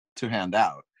given to hand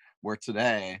out. Where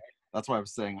today, that's why I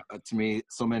was saying, to me,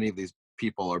 so many of these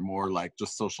people are more like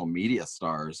just social media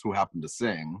stars who happen to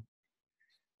sing,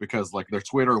 because like their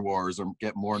Twitter wars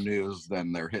get more news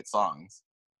than their hit songs.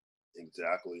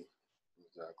 Exactly.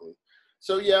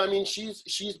 So yeah, I mean, she's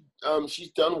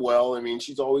done well. I mean,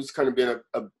 she's always kind of been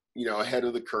a ahead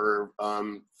of the curve.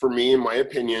 For me, in my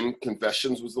opinion,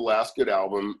 Confessions was the last good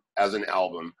album as an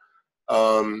album,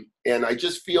 and I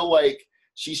just feel like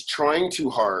she's trying too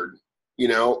hard,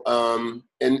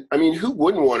 and I mean, who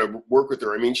wouldn't want to work with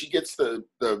her? I mean, she gets the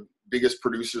biggest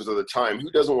producers of the time.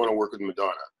 Who doesn't want to work with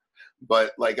Madonna?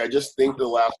 But like, I just think the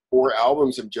last 4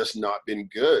 albums have just not been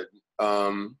good.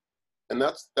 And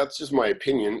that's just my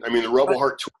opinion. I mean, the Rebel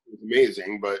Heart tour is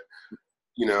amazing, but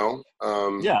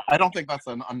yeah, I don't think that's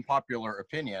an unpopular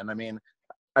opinion. I mean,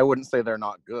 I wouldn't say they're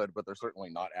not good, but they're certainly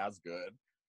not as good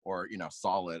or,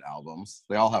 solid albums.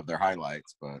 They all have their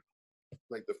highlights, but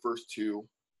like the first 2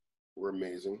 were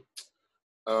amazing.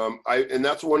 And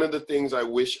that's one of the things I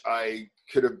wish I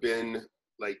could have been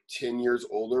like 10 years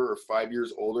older or 5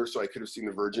 years older, so I could have seen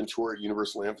the Virgin tour at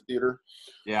Universal Amphitheater.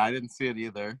 Yeah, I didn't see it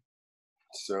either.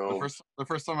 So the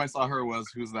first time I saw her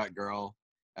was Who's That Girl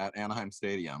at Anaheim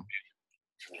Stadium.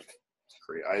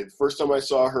 Great. The first time I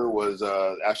saw her was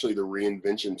actually the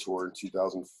Reinvention tour in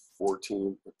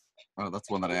 2014. Oh, that's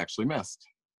one that I actually missed.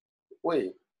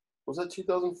 Wait, was that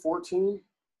 2014?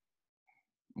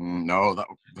 No, that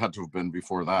had to have been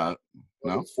before that.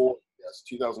 No? Yes,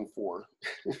 2004.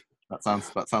 That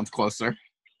sounds closer.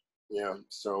 Yeah,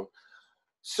 so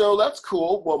that's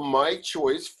cool. Well, my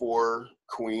choice for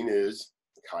Queen is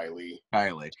Kylie.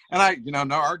 And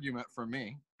no argument from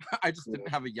me. I just didn't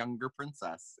have a younger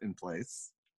princess in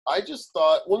place. I just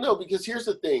thought, well, no, because here's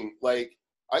the thing. Like,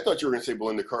 I thought you were going to say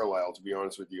Belinda Carlisle, to be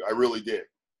honest with you. I really did.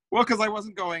 Well, because I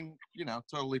wasn't going,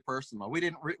 totally personal. We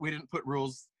didn't put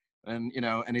rules and,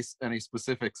 any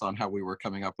specifics on how we were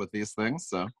coming up with these things.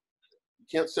 So you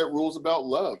can't set rules about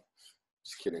love.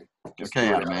 Just kidding.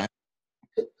 Okay,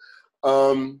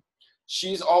 man.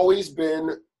 She's always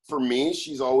been, for me,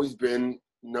 she's always been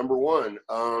number one.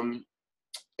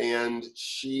 And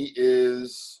she's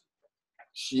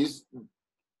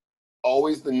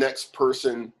always the next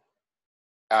person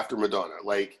after Madonna.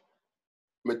 Like,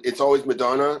 it's always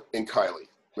Madonna and Kylie.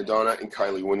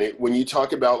 When you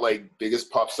talk about like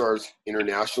biggest pop stars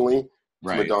internationally,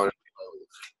 right. Madonna and Kylie,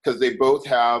 because they both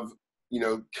have,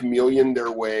 chameleon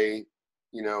their way,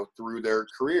 through their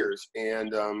careers.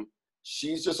 And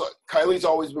Kylie's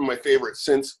always been my favorite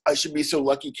since I Should Be So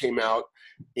Lucky came out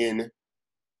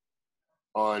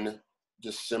on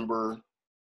December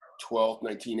 12th,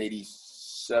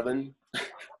 1987.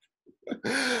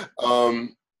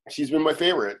 She's been my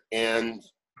favorite. And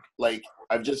like,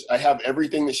 I have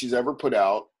everything that she's ever put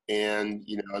out. And,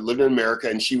 I lived in America,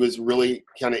 and she was really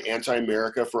kind of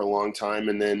anti-America for a long time.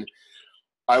 And then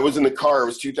I was in the car, it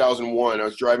was 2001. I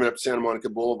was driving up Santa Monica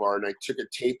Boulevard, and I took a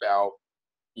tape out,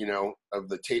 of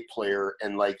the tape player.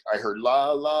 And like, I heard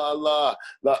la, la, la,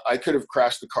 la. I could have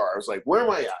crashed the car. I was like, where am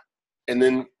I at? And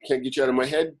then Can't Get You Out of My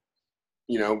Head,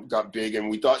 got big, and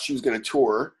we thought she was going to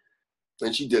tour,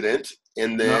 and she didn't.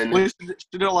 And then she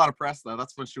did a lot of press though.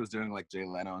 That's when she was doing like Jay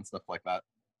Leno and stuff like that.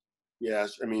 Yeah,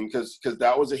 I mean, because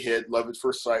that was a hit. Love at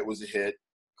First Sight was a hit.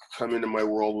 Come Into My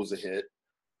World was a hit.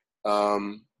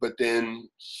 But then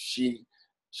she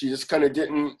just kind of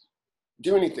didn't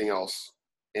do anything else.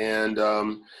 And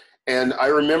I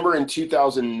remember in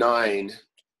 2009,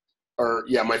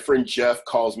 my friend Jeff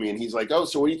calls me, and he's like, oh,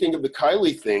 so what do you think of the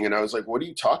Kylie thing? And I was like, what are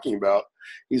you talking about?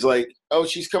 He's like, oh,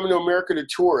 she's coming to America to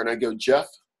tour. And I go, Jeff,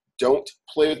 don't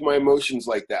play with my emotions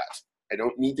like that. I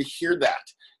don't need to hear that.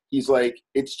 He's like,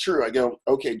 it's true. I go,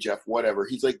 okay, Jeff, whatever.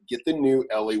 He's like, get the new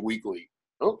LA Weekly.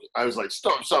 Oh, I was like,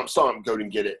 stomp, go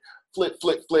and get it. Flip.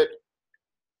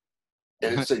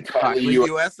 And it said Kylie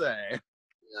USA.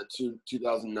 Yeah,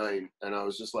 2009. And I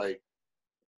was just like,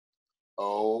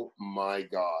 oh my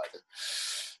God,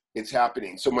 it's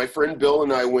happening. So my friend Bill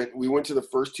and I we went to the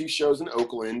first 2 shows in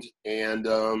Oakland, and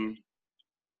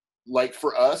like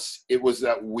for us, it was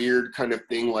that weird kind of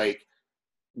thing. Like,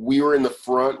 we were in the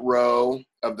front row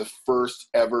of the first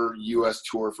ever US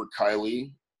tour for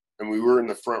Kylie, and we were in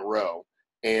the front row.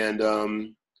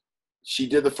 And she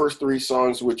did the first 3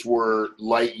 songs, which were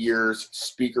Light Years,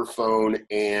 Speakerphone,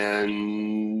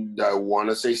 and I want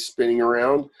to say Spinning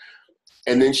Around.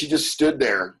 And then she just stood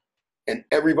there and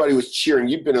everybody was cheering.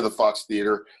 You've been to the Fox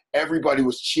Theater. Everybody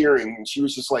was cheering, and she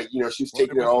was just like, you know, she was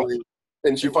taking it all in.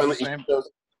 And she finally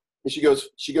she goes,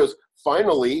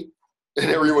 finally, and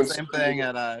everyone's same thing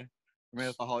at I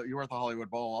mean, you were at the Hollywood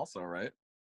Bowl also, right?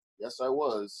 Yes, I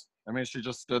was. I mean, she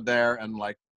just stood there and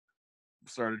like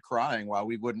started crying while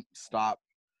we wouldn't stop,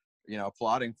 you know,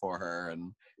 applauding for her,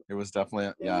 and it was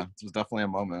definitely it was definitely a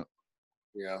moment.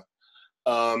 Yeah.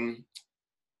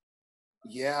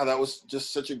 Yeah, that was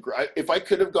just such a great. If I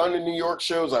could have gone to New York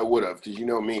shows, I would have, because you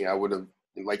know me, I would have.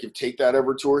 Like, if Take That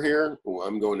ever tour here, well,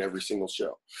 I'm going to every single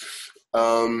show.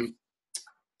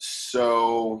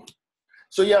 So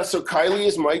Kylie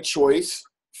is my choice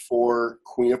for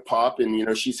Queen of Pop, and you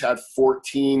know, she's had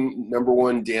 14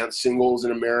 #1 dance singles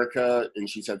in America, and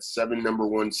she's had 7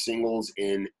 #1 singles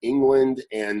in England,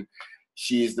 and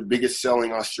she is the biggest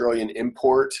selling Australian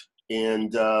import,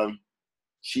 and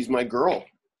she's my girl.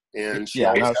 And she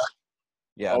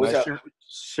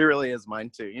she really is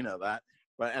mine too. You know that.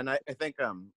 But and I think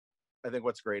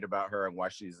what's great about her and why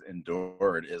she's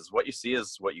endured is what you see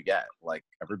is what you get. Like,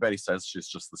 everybody says she's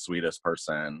just the sweetest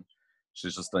person.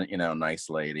 She's just a, you know, nice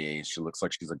lady. She looks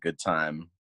like she's a good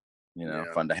time, you know,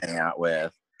 fun to hang out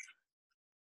with.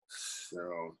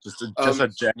 So just a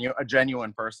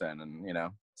genuine person, and you know,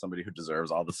 somebody who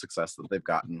deserves all the success that they've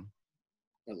gotten.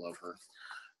 I love her.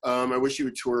 I wish you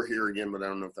would tour here again, but I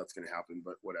don't know if that's going to happen.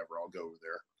 But whatever, I'll go over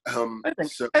there.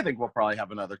 I think we'll probably have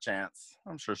another chance.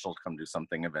 I'm sure she'll come do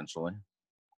something eventually.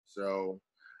 So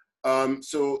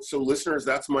listeners,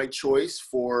 that's my choice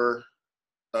for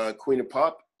Queen of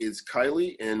Pop is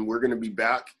Kylie, and we're going to be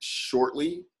back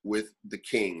shortly with the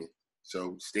King.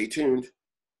 So stay tuned.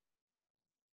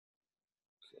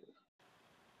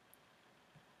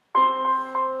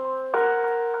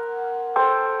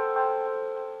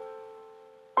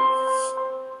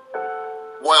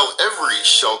 While every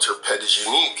shelter pet is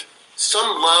unique,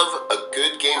 some love a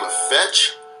good game of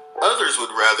fetch, others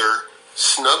would rather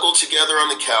snuggle together on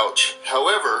the couch.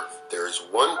 However, there is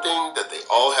one thing that they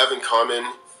all have in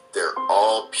common: they're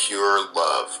all pure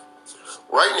love.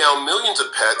 Right now, millions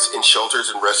of pets in shelters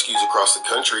and rescues across the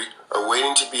country are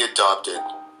waiting to be adopted.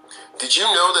 Did you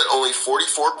know that only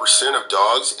 44% of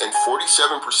dogs and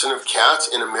 47% of cats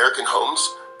in American homes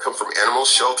come from animal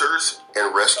shelters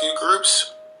and rescue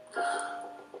groups?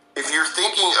 If you're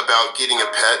thinking about getting a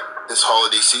pet this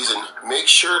holiday season, make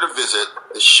sure to visit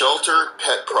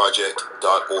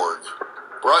theshelterpetproject.org.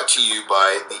 Brought to you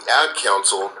by the Ad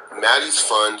Council, Maddie's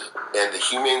Fund, and the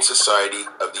Humane Society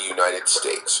of the United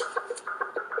States.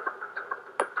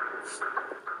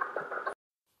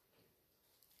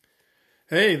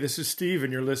 Hey, this is Steve,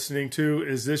 and you're listening to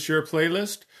Is This Your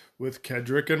Playlist? With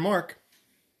Kedrick and Mark.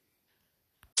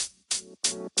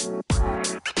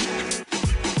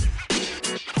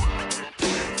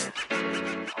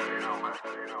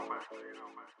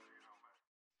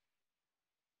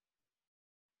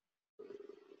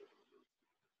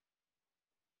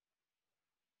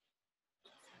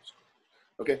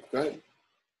 Okay, go ahead.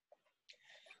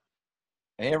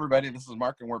 Hey everybody, this is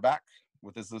Mark, and we're back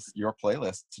with Is This Your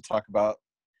Playlist to talk about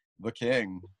the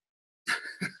King.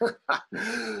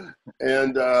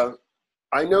 And I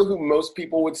know who most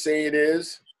people would say it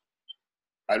is.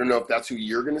 I don't know if that's who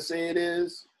you're going to say it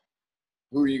is.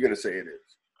 Who are you going to say it is?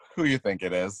 Who you think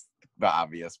it is? The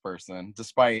obvious person,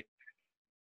 despite,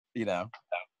 you know,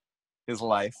 his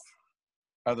life,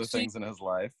 other things in his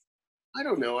life. I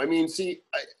don't know. I mean,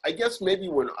 I guess maybe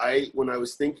when I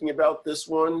was thinking about this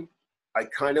one, I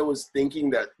kind of was thinking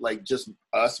that, like, just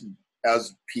us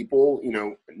as people, you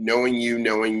know, knowing you,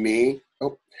 knowing me.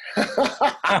 Oh.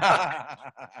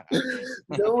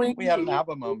 We have an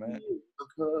album moment.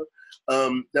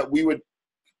 That we would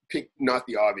pick not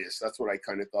the obvious. That's what I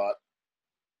kind of thought.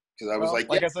 Because I was I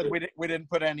said, we didn't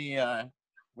put any.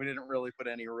 We didn't really put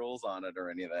any rules on it or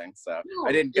anything, so no,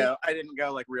 I didn't go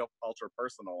like real ultra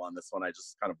personal on this one. I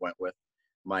just kind of went with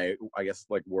my, I guess,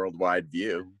 like, worldwide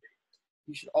view.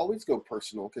 You should always go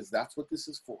personal, because that's what this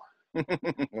is for.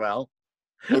 Well,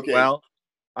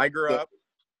 I grew up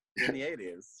in the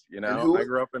 80s. You know, I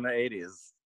grew up in the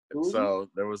 80s, so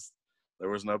there was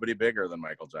nobody bigger than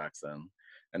Michael Jackson.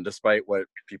 And despite what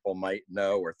people might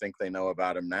know or think they know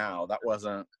about him now, that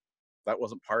wasn't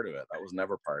part of it. That was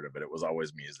never part of it. It was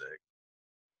always music.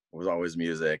 It was always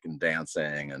music and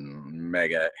dancing and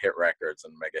mega hit records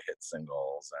and mega hit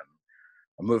singles and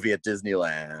a movie at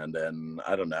Disneyland. And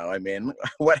I don't know. I mean,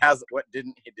 what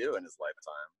didn't he do in his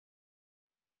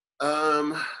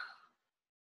lifetime?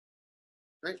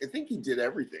 I think he did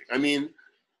everything. I mean,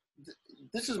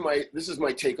 this is my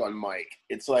take on Mike.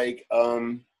 It's like,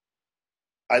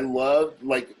 I loved,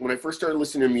 like, when I first started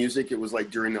listening to music, it was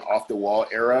like during the Off the Wall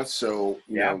era. So,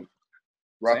 you know,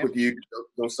 Rock Same. With You,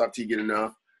 Don't Stop Till You Get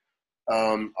Enough.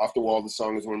 Off the Wall, the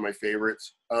song is one of my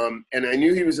favorites. And I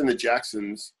knew he was in the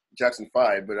Jackson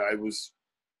 5, but I was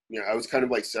kind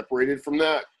of like separated from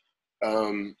that.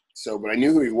 But I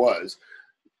knew who he was.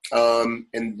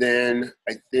 And then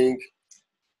I think,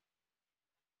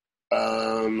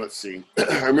 let's see.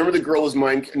 I remember The Girl Is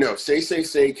Mine. No, Say, Say,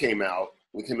 Say came out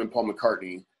with him and Paul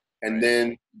McCartney. And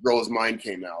then Girl Is Mine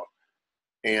came out.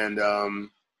 And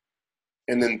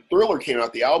then Thriller came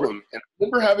out, the album. And I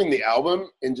remember having the album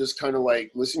and just kind of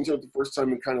like listening to it the first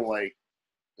time and kind of like,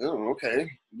 oh, okay.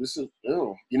 This is,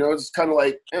 oh, you know, it's kind of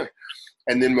like, eh.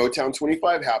 And then Motown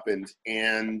 25 happened.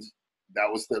 And that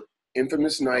was the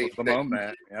infamous night. The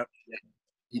moment. Yep.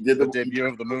 He did the debut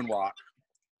of the moonwalk.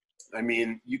 I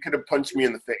mean, you could have punched me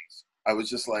in the face. I was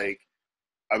just like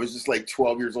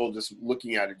 12 years old, just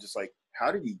looking at it, just like,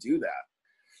 how did he do that?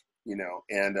 You know,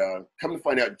 and come to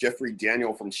find out, Jeffrey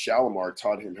Daniel from Shalimar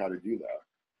taught him how to do that.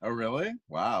 Oh, really?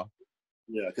 Wow.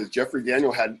 Yeah, because Jeffrey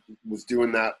Daniel was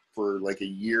doing that for like a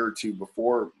year or two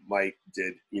before Mike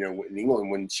did, you know, in England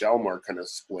when Shalimar kind of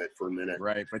split for a minute.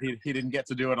 Right, but he didn't get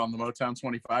to do it on the Motown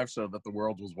 25 show that the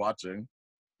world was watching.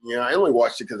 Yeah, I only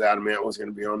watched it because Adam Ant was going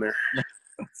to be on there.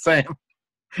 Same.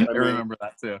 I remember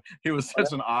that too. He was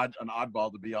such an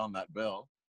oddball to be on that bill.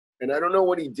 And I don't know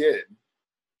what he did.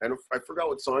 I forgot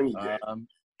what song he did.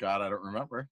 God, I don't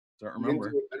remember.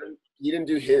 He didn't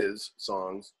do his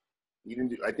songs.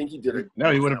 I think he did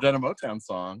No, he would have done a Motown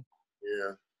song.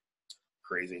 Yeah.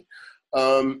 Crazy.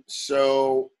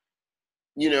 So,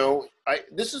 you know,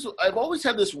 I've always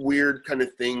had this weird kind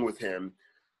of thing with him.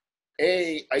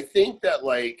 I think that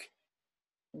like,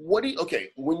 when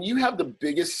you have the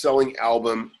biggest selling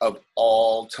album of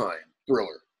all time,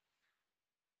 Thriller,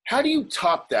 how do you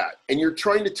top that? And you're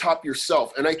trying to top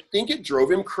yourself. And I think it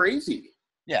drove him crazy.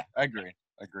 Yeah, agreed.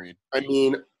 I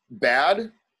mean,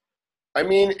 Bad. I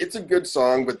mean, it's a good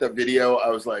song, but the video, I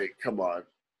was like, come on.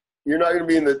 You're not gonna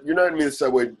be in the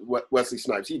subway, Wesley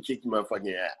Snipes. He'd kick your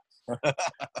motherfucking ass.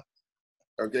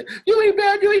 Okay. You ain't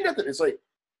bad, you ain't nothing. It's like,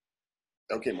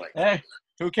 okay, Mike. Hey,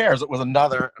 who cares? It was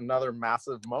another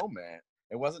massive moment.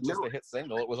 It wasn't just a hit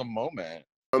single, it was a moment.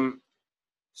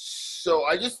 So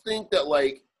I just think that,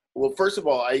 like, well, first of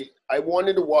all, I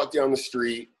wanted to walk down the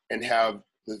street and have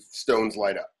the Stones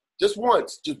light up. Just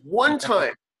once, just one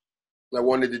time. I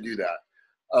wanted to do that.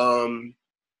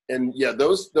 And yeah,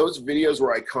 those videos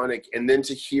were iconic. And then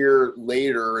to hear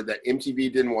later that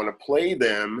MTV didn't want to play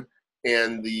them,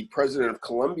 and the president of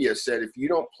Columbia said, if you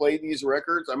don't play these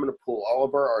records, I'm going to pull all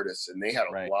of our artists. And they had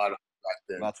a lot of back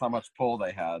then. That's how much pull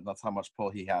they had. That's how much pull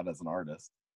he had as an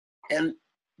artist. And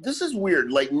this is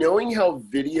weird. Like, knowing how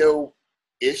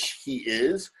video-ish he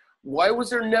is, why was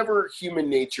there never Human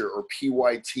Nature or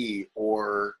PYT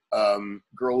or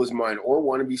Girl Is Mine or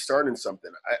Wanna Be Starting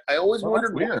Something? I always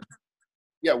wondered. That's weird.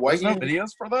 Yeah, why? There's no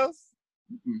videos for those?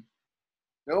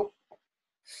 Nope.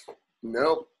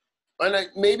 And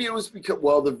maybe it was because,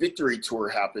 well, the Victory Tour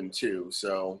happened too.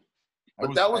 So, I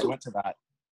went to that.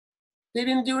 They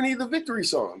didn't do any of the Victory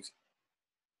songs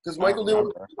because Michael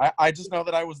didn't. I just know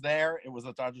that I was there. It was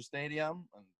at Dodger Stadium,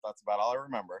 and that's about all I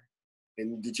remember.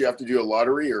 And did you have to do a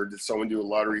lottery, or did someone do a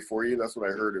lottery for you? That's what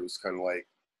I heard. It was kind of like.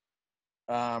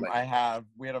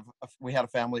 We had a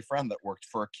family friend that worked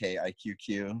for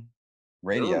KIQQ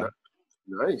radio. Oh,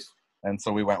 nice. And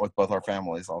so we went with both our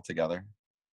families all together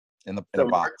in a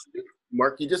box.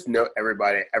 Mark, you just know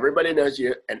everybody. Everybody knows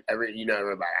you, and you know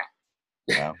everybody.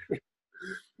 Yeah.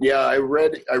 Yeah, I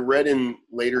read in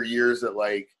later years that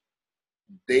like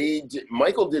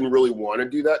Michael didn't really want to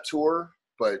do that tour,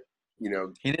 but you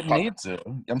know he didn't need to.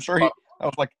 I'm sure that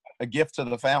was like a gift to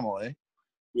the family.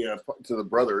 Yeah, to the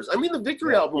brothers. I mean, the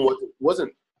Victory album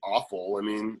wasn't awful. I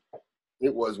mean,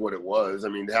 it was what it was. I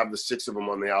mean, to have the 6 of them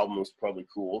on the album was probably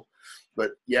cool,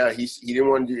 but yeah, he didn't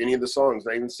want to do any of the songs,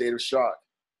 not even State of Shock.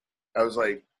 I was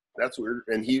like, that's weird.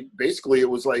 And it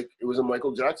was a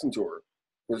Michael Jackson tour.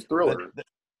 It was Thriller.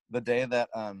 The day that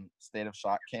State of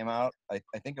Shock came out, I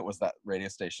think it was that radio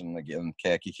station again,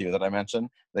 KIQQ, that I mentioned.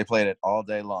 They played it all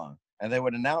day long, and they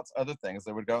would announce other things.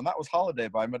 They would go, and that was Holiday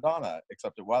by Madonna,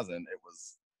 except it wasn't. It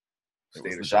was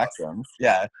the Jacksons.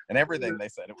 Yeah, and everything they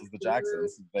said, it was the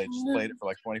Jacksons. They just played it for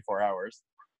like 24 hours.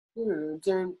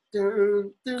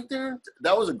 That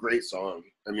was a great song.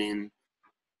 I mean,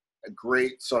 a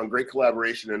great song, great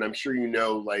collaboration, and I'm sure you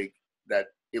know, like, that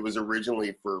it was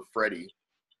originally for Freddie.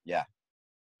 Yeah.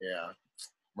 Yeah.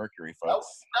 Mercury,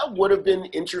 folks. That would have been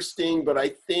interesting, but I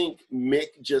think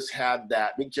Mick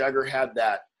Jagger had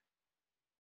that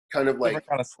kind of like different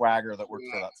kind of swagger that worked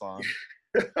for that song.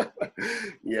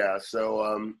 Yeah.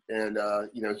 So,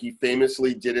 you know, he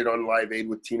famously did it on Live Aid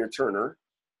with Tina Turner.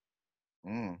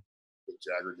 Mm.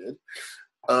 Jagger did.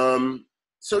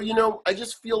 So, you know, I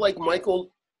just feel like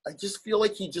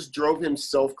he just drove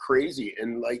himself crazy.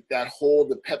 And like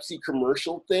the Pepsi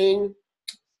commercial thing,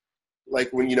 like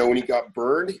when he got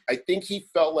burned, I think he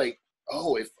felt like,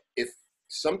 oh, if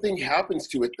something happens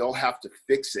to it, they'll have to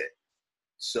fix it.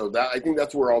 So I think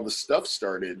that's where all the stuff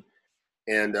started.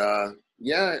 And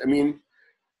yeah, I mean,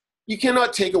 you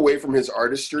cannot take away from his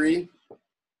artistry,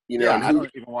 you know. Yeah, And I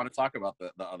don't even want to talk about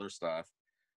the other stuff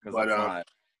because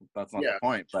that's not yeah. the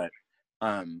point. But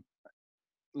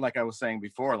like I was saying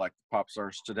before, like the pop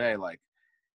stars today, like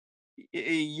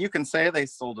you can say they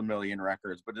sold 1 million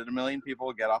records, but did 1 million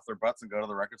people get off their butts and go to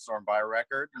the record store and buy a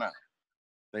record? No,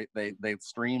 they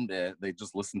streamed it. They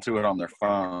just listened to it on their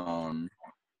phone.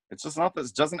 It's just not.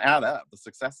 This doesn't add up. The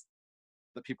success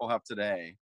that people have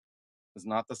today is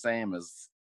not the same as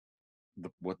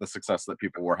with the success that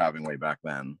people were having way back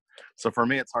then. So for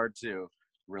me, it's hard to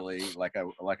really, like I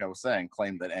was saying,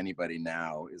 claim that anybody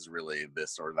now is really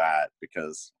this or that,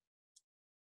 because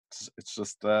it's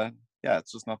just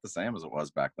it's just not the same as it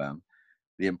was back then.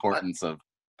 The importance of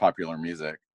popular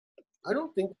music. I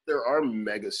don't think there are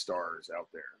mega stars out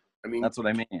there. I mean, that's what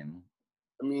I mean.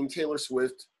 I mean, Taylor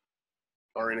Swift,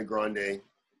 Ariana Grande.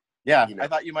 Yeah, you know. I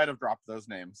thought you might have dropped those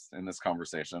names in this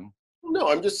conversation. No,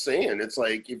 I'm just saying, it's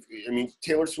like,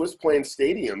 Taylor Swift's playing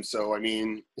stadium, so I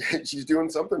mean, she's doing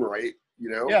something right, you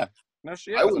know? Yeah, no,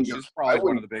 she is. She's probably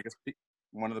one of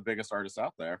the biggest artists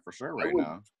out there for sure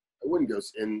now. I wouldn't go,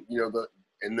 and you know,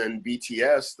 and then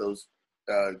BTS, those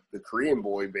the Korean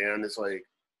boy band, it's like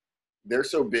they're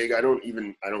so big. I don't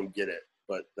get it,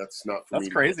 but that's not for me.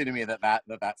 That's crazy to me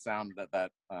that sound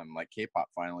that like K-pop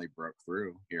finally broke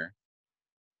through here.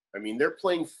 I mean, they're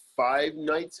playing 5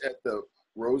 nights at the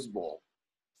Rose Bowl.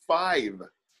 5.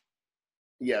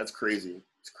 Yeah, it's crazy.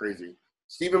 It's crazy.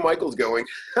 Stephen Michael's going.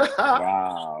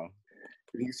 Wow.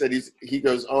 He said he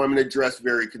goes, oh, I'm going to dress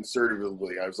very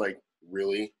conservatively. I was like,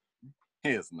 really? He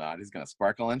is not. He's going to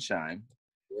sparkle and shine.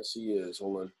 Yes, he is.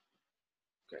 Hold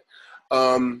on.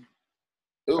 Okay.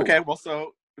 Okay, well,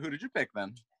 so who did you pick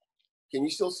then? Can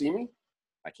you still see me?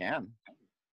 I can.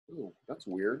 Oh, that's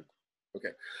weird.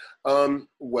 Okay.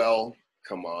 Well,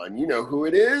 come on. You know who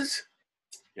it is?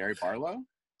 Gary Barlow?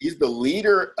 He's the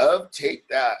leader of Take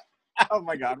That. Oh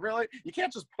my God, really? You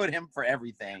can't just put him for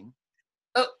everything.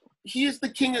 He is the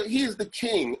king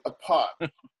of pop.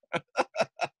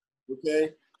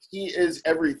 Okay? He is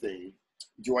everything.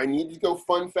 Do I need to go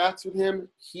fun facts with him?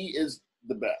 He is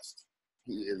the best.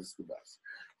 He is the best.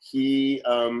 He's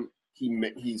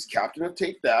captain of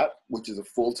Take That, which is a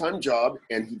full-time job,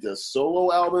 and he does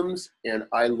solo albums, and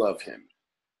I love him.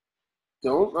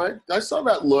 I saw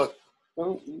that look.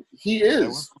 He is. I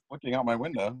was looking out my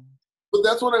window. But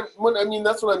that's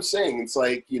that's what I'm saying. It's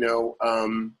like, you know,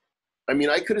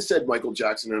 I could have said Michael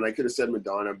Jackson, and I could have said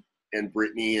Madonna and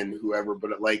Britney and whoever,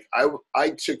 but like I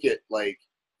took it, like,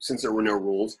 since there were no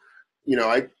rules, you know,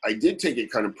 I did take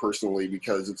it kind of personally,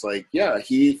 because it's like, yeah,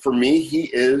 he's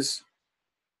the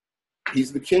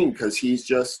king, because he's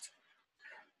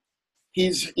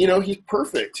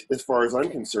perfect as far as I'm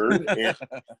concerned. And,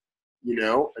 you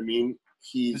know, I mean,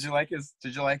 did you like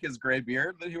his gray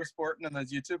beard that he was sporting in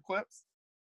those YouTube clips?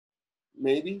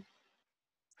 Maybe.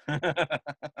 But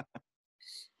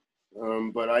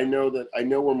I know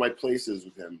where my place is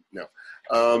with him. No.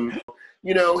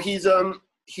 You know, he's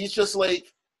just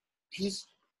like, he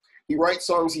writes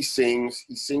songs, he sings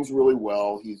really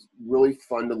well. He's really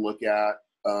fun to look at.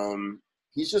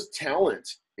 He's just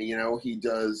talent. You know, he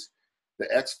does the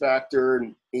X Factor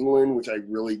in England, which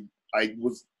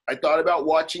I thought about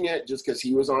watching it just because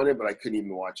he was on it, but I couldn't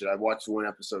even watch it. I watched one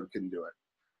episode and couldn't do it.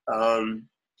 I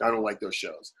don't like those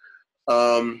shows.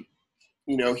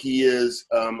 You know, he is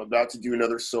about to do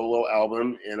another solo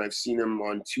album, and I've seen him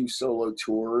on 2 solo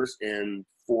tours and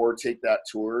 4 Take That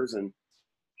tours, and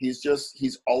he's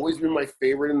always been my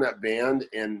favorite in that band.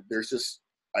 And he's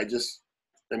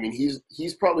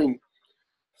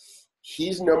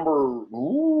number,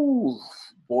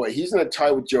 he's in a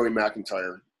tie with Joey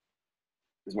McIntyre.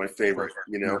 Is my favorite,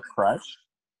 you know. Your crush?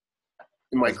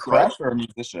 My crush or a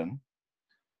musician?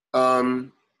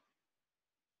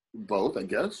 Both, I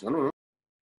guess. I don't know.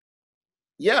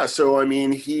 Yeah, so I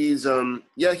mean, he's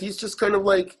just kind of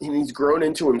like, he's grown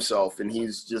into himself, and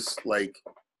he's just like,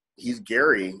 he's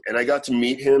Gary. And I got to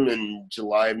meet him in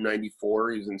July of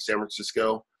 '94. He was in San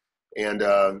Francisco, and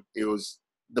it was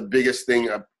the biggest thing,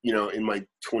 you know, in my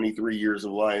 23 years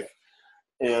of life.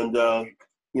 And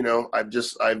you know, I've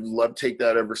loved Take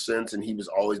That ever since, and he was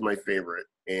always my favorite.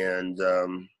 And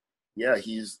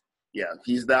he's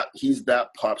that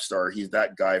pop star. He's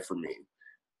that guy for me.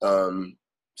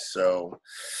 So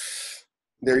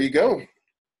there you go.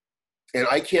 And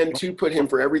I can too put him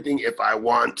for everything if I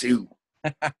want to.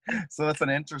 So that's an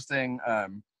interesting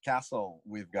castle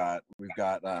we've got.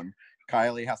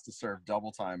 Kylie has to serve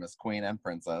double time as queen and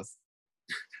princess.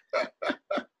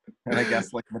 And I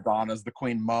guess like Madonna's the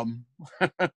queen mum.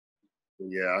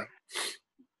 Yeah.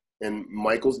 And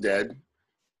Michael's dead.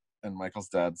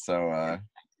 So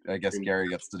I guess Gary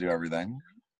gets to do everything.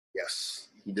 Yes,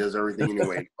 he does everything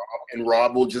anyway. And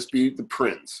Rob will just be the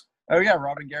prince. Oh yeah,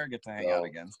 Rob and Gary get to hang out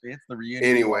again. See, it's the reunion.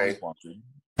 Anyway,